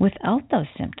without those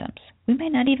symptoms. We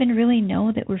might not even really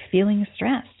know that we're feeling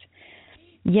stressed.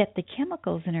 Yet the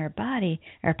chemicals in our body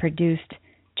are produced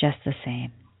just the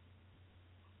same.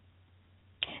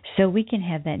 So we can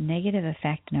have that negative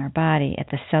effect in our body at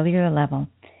the cellular level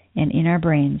and in our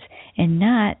brains and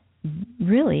not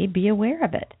really be aware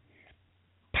of it.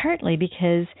 Partly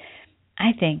because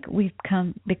I think we've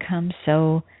become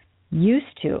so used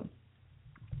to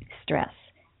stress.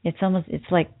 It's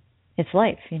like it's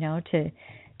life,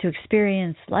 to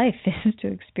experience life is to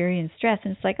experience stress.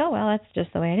 And it's like, oh, well, that's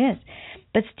just the way it is.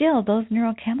 But still, those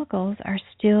neurochemicals are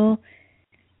still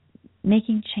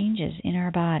making changes in our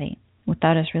body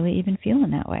without us really even feeling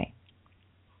that way.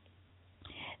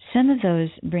 Some of those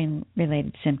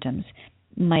brain-related symptoms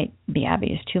might be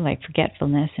obvious too, like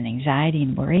forgetfulness and anxiety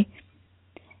and worry.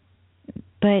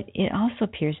 But it also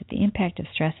appears that the impact of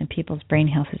stress in people's brain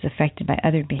health is affected by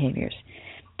other behaviors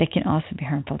that can also be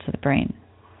harmful to the brain.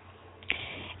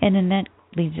 And then that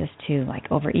leads us to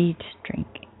overeat, drink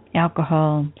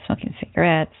alcohol, smoking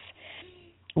cigarettes,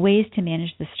 ways to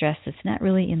manage the stress that's not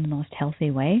really in the most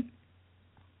healthy way.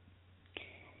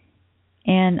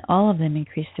 And all of them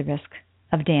increase the risk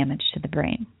of damage to the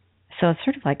brain. So it's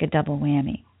sort of like a double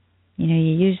whammy. You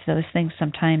use those things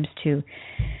sometimes to,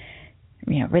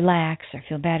 relax or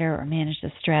feel better or manage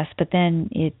the stress, but then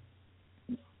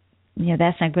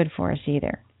that's not good for us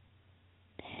either.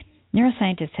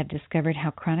 Neuroscientists have discovered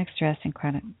how chronic stress and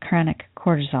chronic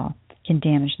cortisol can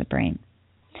damage the brain.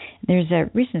 There's a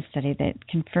recent study that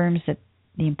confirms that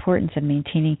the importance of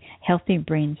maintaining healthy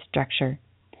brain structure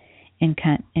and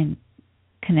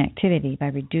connectivity by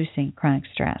reducing chronic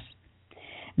stress.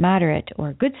 Moderate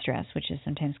or good stress, which is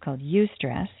sometimes called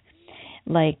eustress,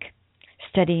 like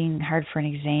studying hard for an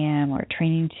exam or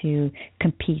training to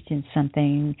compete in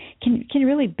something, can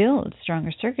really build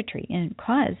stronger circuitry and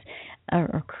cause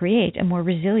or create a more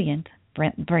resilient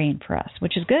brain for us,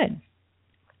 which is good.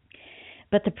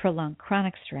 But the prolonged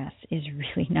chronic stress is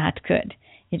really not good.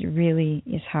 It really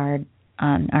is hard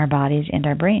on our bodies and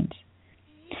our brains.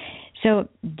 So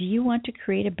do you want to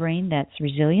create a brain that's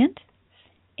resilient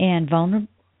and vulnerable,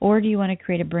 or do you want to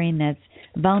create a brain that's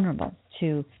vulnerable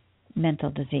to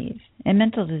mental disease? And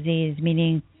mental disease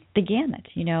meaning the gamut,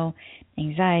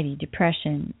 anxiety,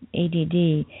 depression,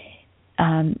 ADD,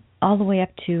 all the way up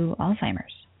to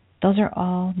Alzheimer's. Those are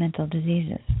all mental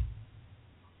diseases.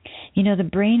 The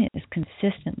brain is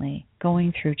consistently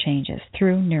going through changes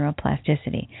through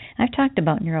neuroplasticity. I've talked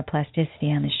about neuroplasticity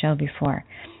on the show before,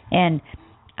 and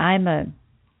I'm a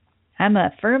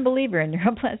firm believer in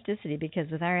neuroplasticity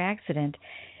because with our accident,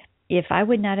 if I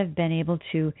would not have been able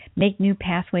to make new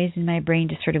pathways in my brain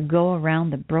to sort of go around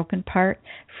the broken part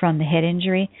from the head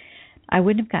injury, I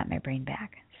wouldn't have got my brain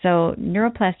back. So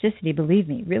neuroplasticity, believe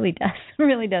me, really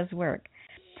does work.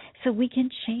 So we can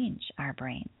change our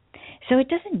brain. So it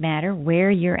doesn't matter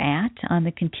where you're at on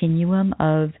the continuum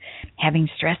of having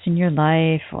stress in your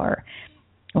life or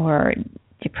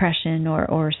depression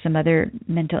or some other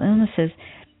mental illnesses.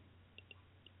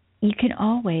 You can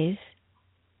always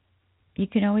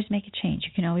make a change.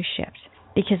 You can always shift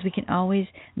because we can always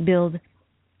build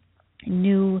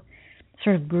new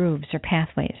sort of grooves or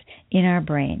pathways in our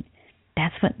brain.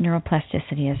 That's what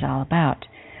neuroplasticity is all about.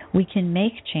 We can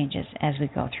make changes as we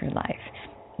go through life.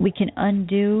 We can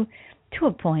undo, to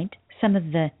a point, some of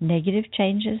the negative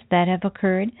changes that have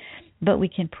occurred, but we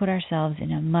can put ourselves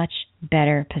in a much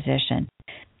better position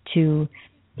to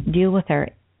deal with our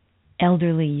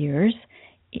elderly years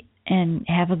and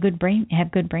have good brain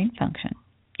function.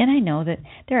 And I know that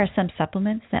there are some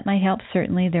supplements that might help.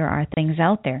 Certainly there are things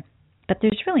out there, but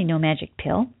there's really no magic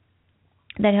pill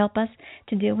that help us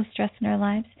to deal with stress in our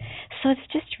lives. So it's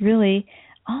just really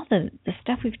all the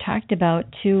stuff we've talked about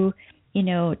to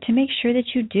make sure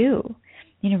that you do,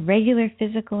 regular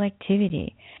physical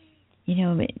activity,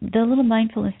 the little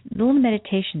mindfulness, the little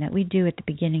meditation that we do at the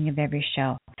beginning of every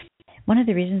show. One of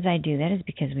the reasons I do that is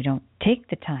because we don't take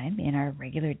the time in our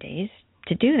regular days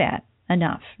to do that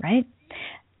enough, right?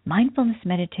 Mindfulness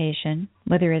meditation,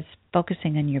 whether it's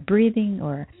focusing on your breathing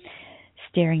or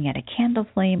staring at a candle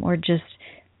flame or just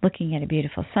looking at a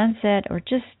beautiful sunset or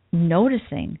just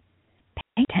noticing,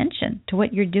 paying attention to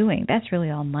what you're doing. That's really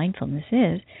all mindfulness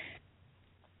is.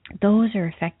 Those are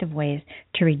effective ways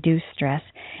to reduce stress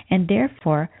and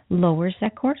therefore lowers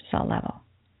that cortisol level.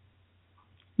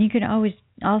 You can always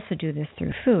also do this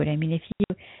through food. I mean, if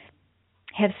you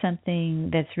have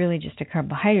something that's really just a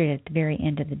carbohydrate at the very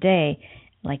end of the day,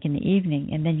 like in the evening,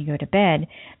 and then you go to bed,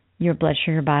 your blood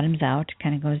sugar bottoms out,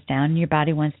 kind of goes down, and your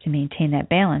body wants to maintain that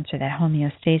balance or that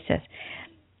homeostasis.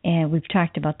 And we've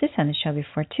talked about this on the show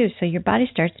before, too. So your body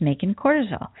starts making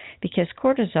cortisol because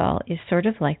cortisol is sort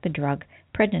of like the drug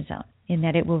prednisone in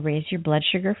that it will raise your blood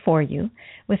sugar for you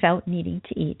without needing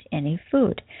to eat any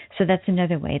food. So that's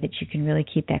another way that you can really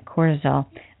keep that cortisol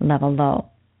level low.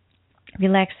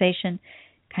 Relaxation,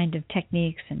 kind of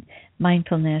techniques and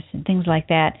mindfulness and things like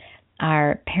that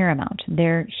are paramount.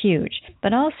 They're huge.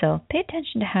 But also, pay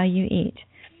attention to how you eat.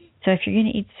 So if you're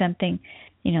going to eat something,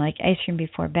 like ice cream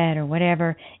before bed or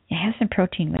whatever, have some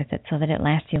protein with it so that it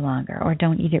lasts you longer. Or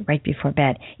don't eat it right before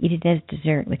bed. Eat it as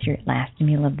dessert with your last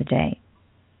meal of the day.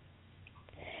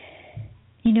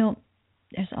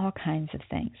 There's all kinds of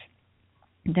things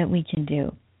that we can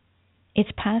do.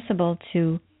 It's possible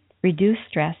to reduce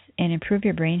stress and improve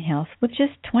your brain health with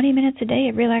just 20 minutes a day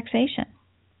of relaxation.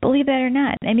 Believe that or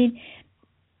not.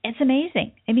 It's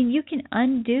amazing. You can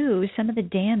undo some of the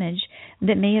damage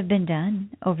that may have been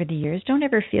done over the years. Don't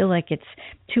ever feel like it's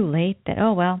too late,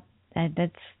 that,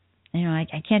 that's,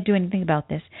 I can't do anything about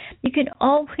this. You can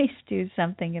always do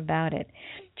something about it.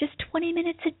 Just 20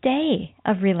 minutes a day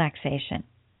of relaxation.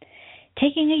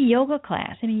 Taking a yoga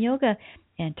class. Yoga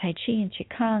and Tai Chi and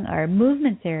Qigong are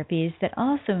movement therapies that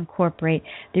also incorporate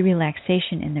the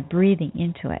relaxation and the breathing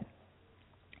into it.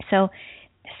 So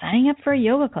signing up for a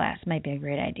yoga class might be a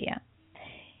great idea.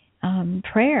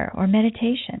 Prayer or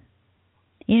meditation.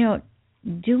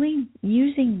 Using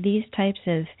these types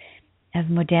of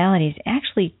modalities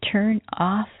actually turn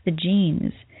off the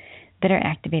genes that are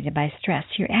activated by stress.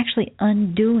 You're actually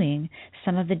undoing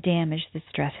some of the damage that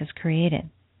stress has created.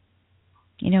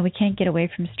 We can't get away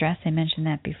from stress. I mentioned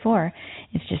that before.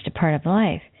 It's just a part of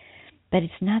life. But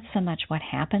it's not so much what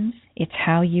happens, it's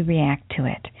how you react to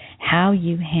it, how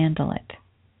you handle it.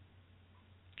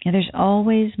 There's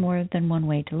always more than one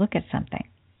way to look at something.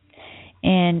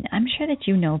 And I'm sure that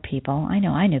people, I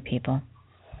know people,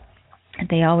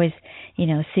 they always,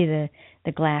 see the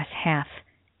glass half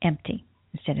empty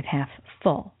instead of half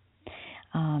full.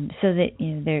 So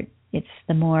that, it's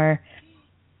the more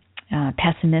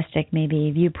pessimistic,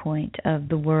 maybe, viewpoint of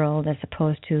the world as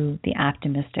opposed to the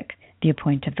optimistic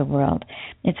viewpoint of the world.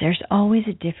 There's always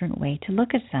a different way to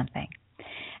look at something.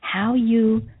 How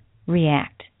you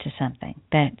react to something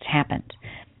that's happened,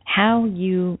 how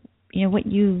you, what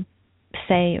you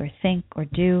say or think or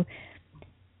do,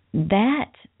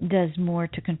 that does more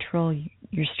to control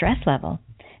your stress level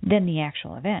than the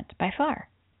actual event, by far.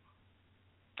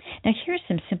 Now, here are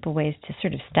some simple ways to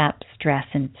sort of stop stress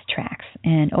in its tracks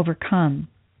and overcome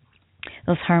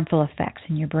those harmful effects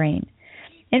in your brain.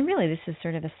 And really, this is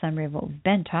sort of a summary of what we've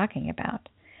been talking about.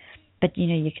 But,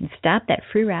 you can stop that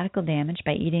free radical damage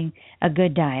by eating a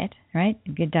good diet, right?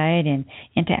 A good diet and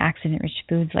antioxidant-rich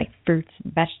foods like fruits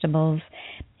and vegetables.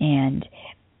 And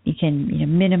you can,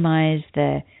 minimize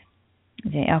the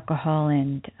alcohol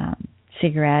and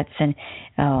cigarettes and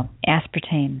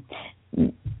aspartame.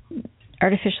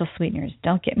 Artificial sweeteners.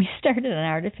 Don't get me started on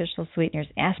artificial sweeteners.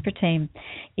 Aspartame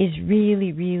is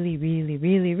really, really, really,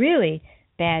 really, really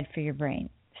bad for your brain.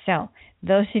 So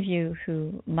those of you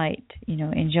who might,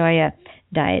 enjoy a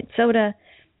diet soda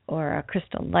or a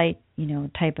Crystal Light,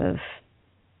 type of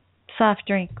soft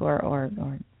drink or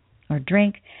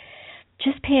drink,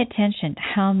 just pay attention to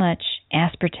how much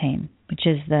aspartame, which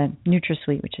is the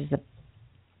NutraSweet, which is the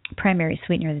primary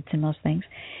sweetener that's in most things,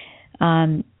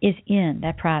 is in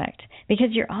that product. Because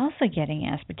you're also getting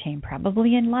aspartame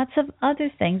probably in lots of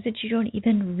other things that you don't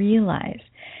even realize.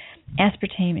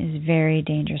 Aspartame is very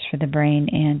dangerous for the brain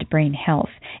and brain health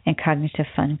and cognitive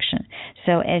function.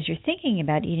 So as you're thinking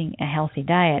about eating a healthy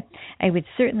diet, I would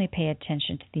certainly pay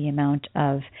attention to the amount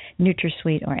of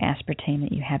NutraSweet or aspartame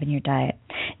that you have in your diet.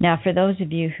 Now, for those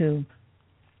of you who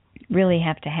really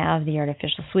have to have the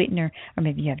artificial sweetener, or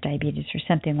maybe you have diabetes or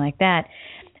something like that,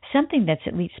 something that's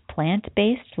at least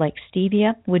plant-based, like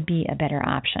stevia, would be a better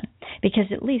option, because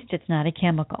at least it's not a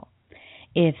chemical.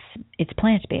 It's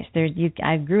plant-based.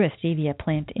 I grew a stevia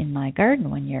plant in my garden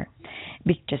one year,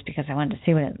 just because I wanted to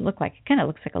see what it looked like. It kind of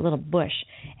looks like a little bush,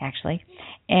 actually.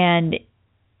 And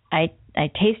I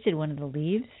tasted one of the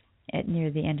leaves near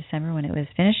the end of summer when it was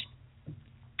finished.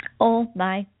 Oh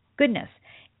my goodness.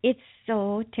 It's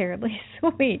so terribly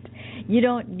sweet. You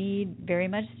don't need very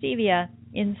much stevia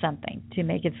in something to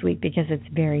make it sweet because it's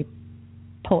very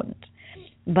potent.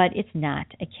 But it's not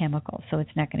a chemical, so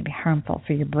it's not going to be harmful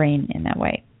for your brain in that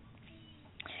way.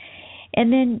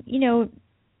 And then,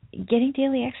 getting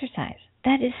daily exercise.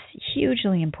 That is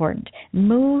hugely important.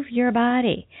 Move your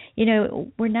body.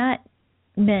 We're not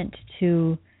meant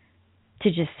to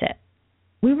just sit.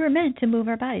 We were meant to move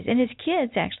our bodies. And as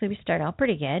kids, actually, we start out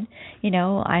pretty good.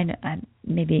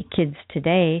 Maybe kids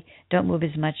today don't move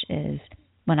as much as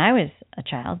when I was a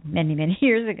child, many, many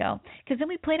years ago. Because then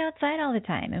we played outside all the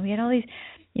time. And we had all these,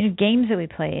 games that we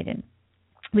played. And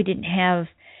we didn't have,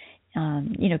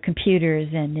 computers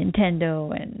and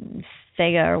Nintendo and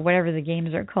Sega or whatever the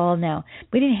games are called now.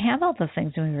 We didn't have all those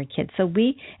things when we were kids. So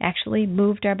we actually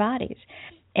moved our bodies.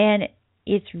 And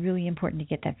it's really important to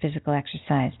get that physical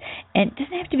exercise. And it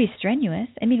doesn't have to be strenuous.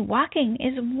 I mean, walking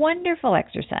is wonderful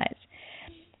exercise.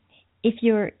 If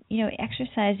you're,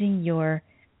 exercising your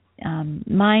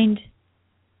mind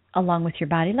along with your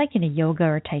body, like in a yoga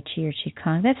or Tai Chi or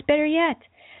Qigong, that's better yet,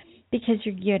 because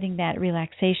you're getting that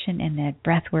relaxation and that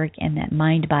breath work and that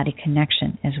mind-body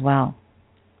connection as well.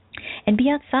 And be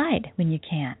outside when you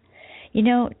can.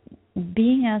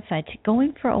 Being outside,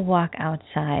 going for a walk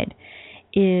outside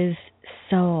is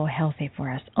so healthy for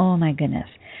us. Oh, my goodness.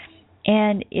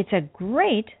 And it's a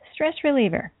great stress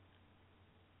reliever.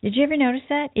 Did you ever notice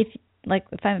that? If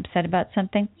I'm upset about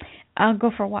something, I'll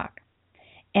go for a walk,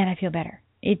 and I feel better.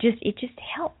 It just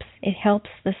helps. It helps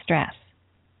the stress.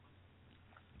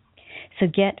 So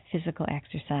get physical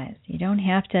exercise. You don't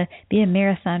have to be a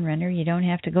marathon runner. You don't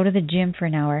have to go to the gym for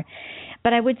an hour.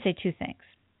 But I would say two things.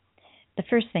 The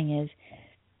first thing is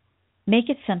make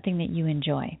it something that you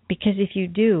enjoy. Because if you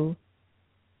do,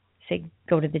 say,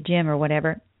 go to the gym or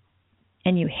whatever,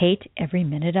 and you hate every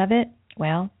minute of it,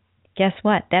 well, guess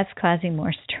what? That's causing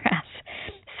more stress.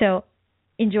 So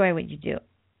enjoy what you do.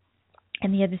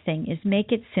 And the other thing is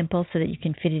make it simple so that you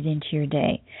can fit it into your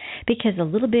day. Because a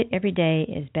little bit every day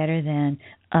is better than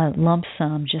a lump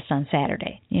sum just on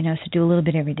Saturday. So do a little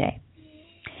bit every day.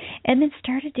 And then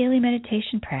start a daily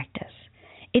meditation practice.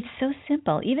 It's so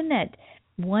simple. Even that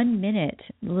 1 minute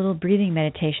little breathing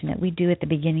meditation that we do at the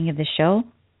beginning of the show,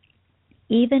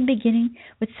 even beginning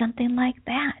with something like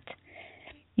that.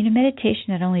 Meditation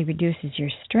not only reduces your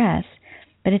stress,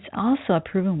 but it's also a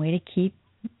proven way to keep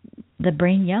the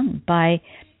brain young by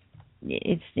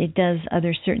it does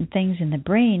other certain things in the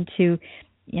brain to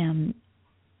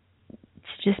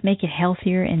just make it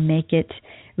healthier and make it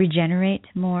regenerate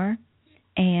more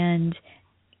and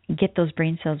get those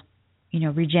brain cells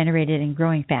regenerated and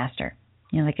growing faster.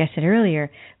 Like I said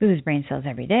earlier, we lose brain cells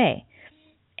every day,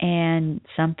 and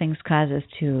some things cause us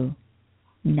to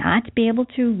not be able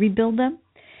to rebuild them,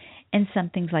 and some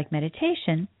things like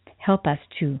meditation help us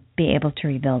to be able to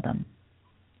rebuild them.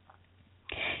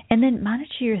 And then monitor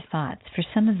your thoughts for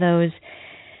some of those,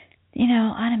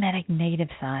 automatic negative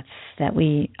thoughts that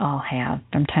we all have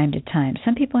from time to time.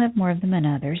 Some people have more of them than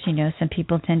others. Some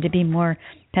people tend to be more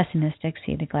pessimistic,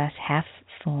 see the glass half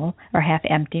full or half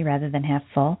empty rather than half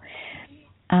full.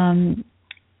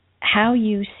 How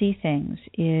you see things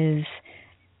is,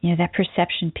 that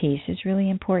perception piece is really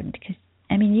important because,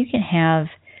 you can have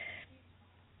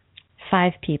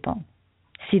 5 people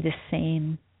see the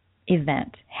same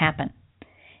event happen,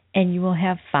 and you will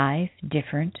have 5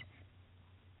 different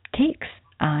takes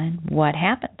on what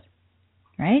happened,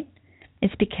 right?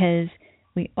 It's because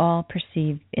we all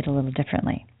perceive it a little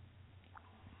differently.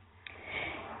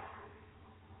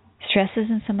 Stress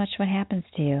isn't so much what happens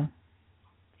to you,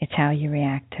 it's how you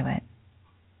react to it.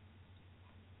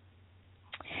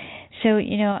 So,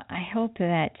 I hope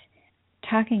that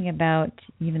talking about,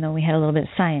 even though we had a little bit of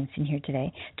science in here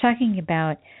today, talking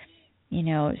about,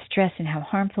 stress and how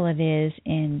harmful it is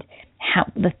and how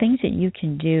the things that you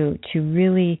can do to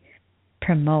really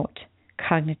promote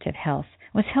cognitive health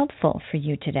was helpful for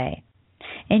you today.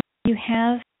 And if you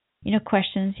have,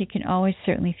 questions, you can always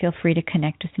certainly feel free to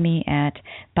connect with me at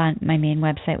my main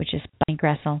website, which is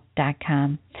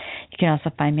BonnieGressel.com. You can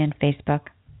also find me on Facebook.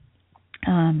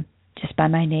 Just by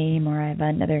my name, or I have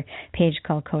another page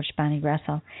called Coach Bonnie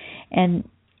Gressel, and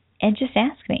just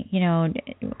ask me.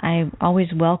 I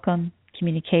always welcome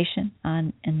communication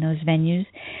in those venues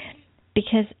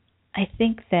because I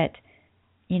think that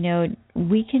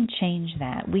we can change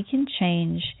that. We can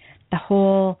change the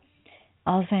whole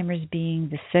Alzheimer's being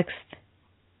the 6th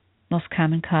most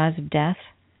common cause of death,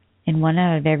 and 1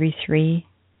 out of every 3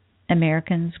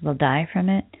 Americans will die from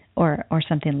it, or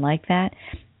something like that.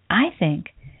 I think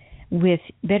with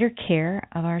better care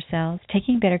of ourselves,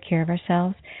 taking better care of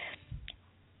ourselves,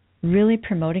 really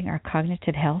promoting our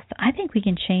cognitive health, I think we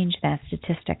can change that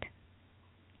statistic.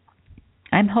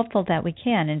 I'm hopeful that we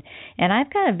can, and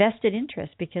I've got a vested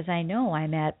interest because I know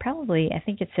I'm at probably, I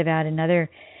think it's about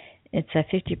it's a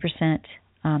 50%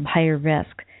 higher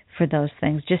risk for those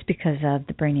things just because of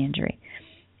the brain injury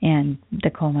and the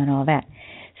coma and all that.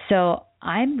 So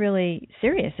I'm really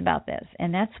serious about this,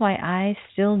 and that's why I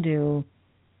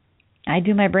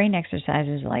do my brain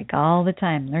exercises like all the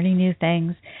time, learning new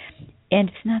things, and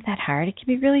it's not that hard. It can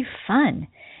be really fun,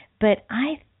 but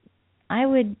I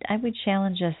would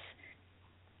challenge us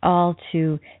all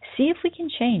to see if we can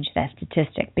change that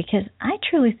statistic because I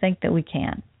truly think that we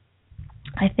can.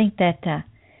 I think that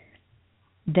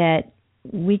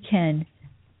we can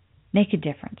make a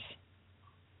difference.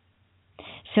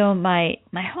 So my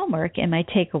homework and my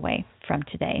takeaway from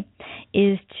today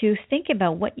is to think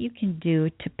about what you can do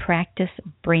to practice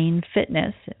brain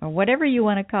fitness, or whatever you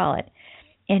want to call it,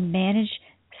 and manage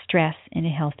stress in a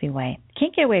healthy way.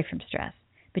 Can't get away from stress,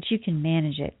 but you can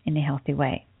manage it in a healthy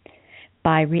way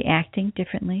by reacting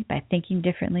differently, by thinking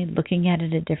differently, looking at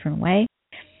it a different way,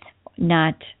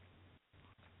 not,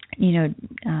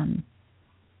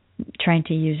 trying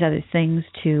to use other things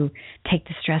to take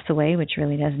the stress away, which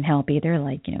really doesn't help either,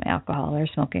 like, alcohol or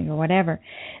smoking or whatever,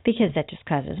 because that just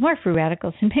causes more free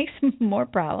radicals and makes more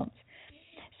problems.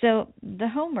 So the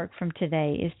homework from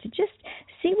today is to just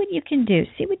see what you can do,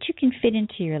 see what you can fit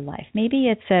into your life. Maybe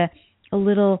it's a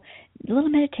little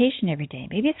meditation every day.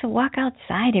 Maybe it's a walk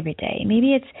outside every day.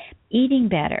 Maybe it's eating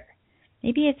better.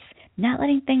 Maybe it's not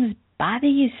letting things bother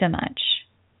you so much.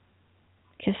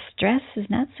 Because stress is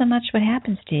not so much what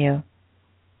happens to you.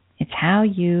 It's how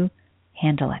you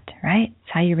handle it, right?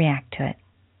 It's how you react to it.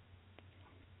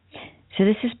 So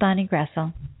this is Bonnie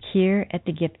Gressel here at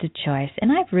The Gift of Choice,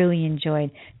 and I've really enjoyed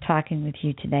talking with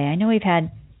you today. I know we've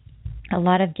had a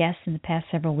lot of guests in the past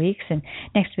several weeks, and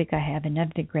next week I have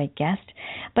another great guest,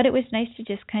 but it was nice to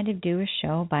just kind of do a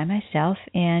show by myself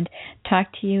and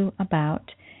talk to you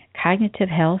about cognitive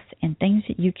health and things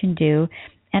that you can do,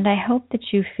 and I hope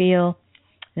that you feel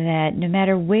that no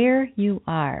matter where you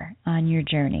are on your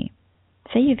journey,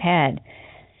 say you've had,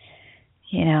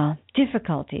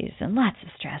 difficulties and lots of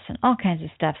stress and all kinds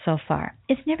of stuff so far,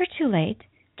 it's never too late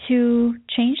to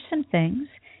change some things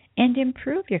and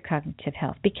improve your cognitive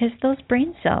health, because those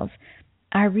brain cells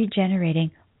are regenerating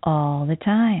all the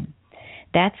time.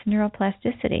 That's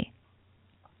neuroplasticity.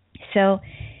 So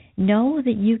know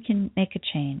that you can make a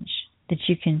change, that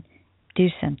you can do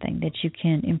something, that you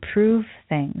can improve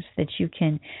things, that you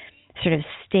can sort of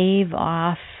stave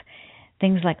off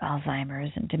things like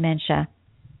Alzheimer's and dementia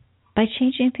by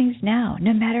changing things now,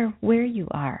 no matter where you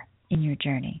are in your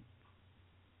journey.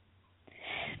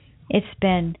 It's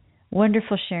been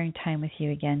wonderful sharing time with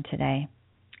you again today,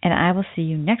 and I will see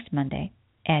you next Monday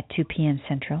at 2 p.m.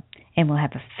 Central, and we'll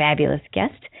have a fabulous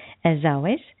guest, as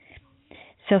always.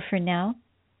 So for now,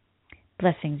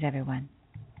 blessings, everyone.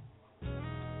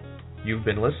 You've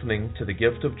been listening to The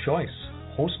Gift of Choice,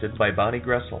 hosted by Bonnie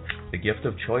Gressel. The Gift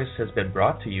of Choice has been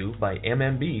brought to you by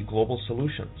MMB Global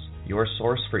Solutions, your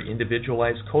source for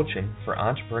individualized coaching for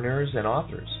entrepreneurs and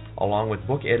authors, along with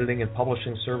book editing and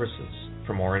publishing services.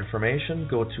 For more information,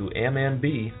 go to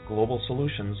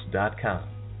mmbglobalsolutions.com.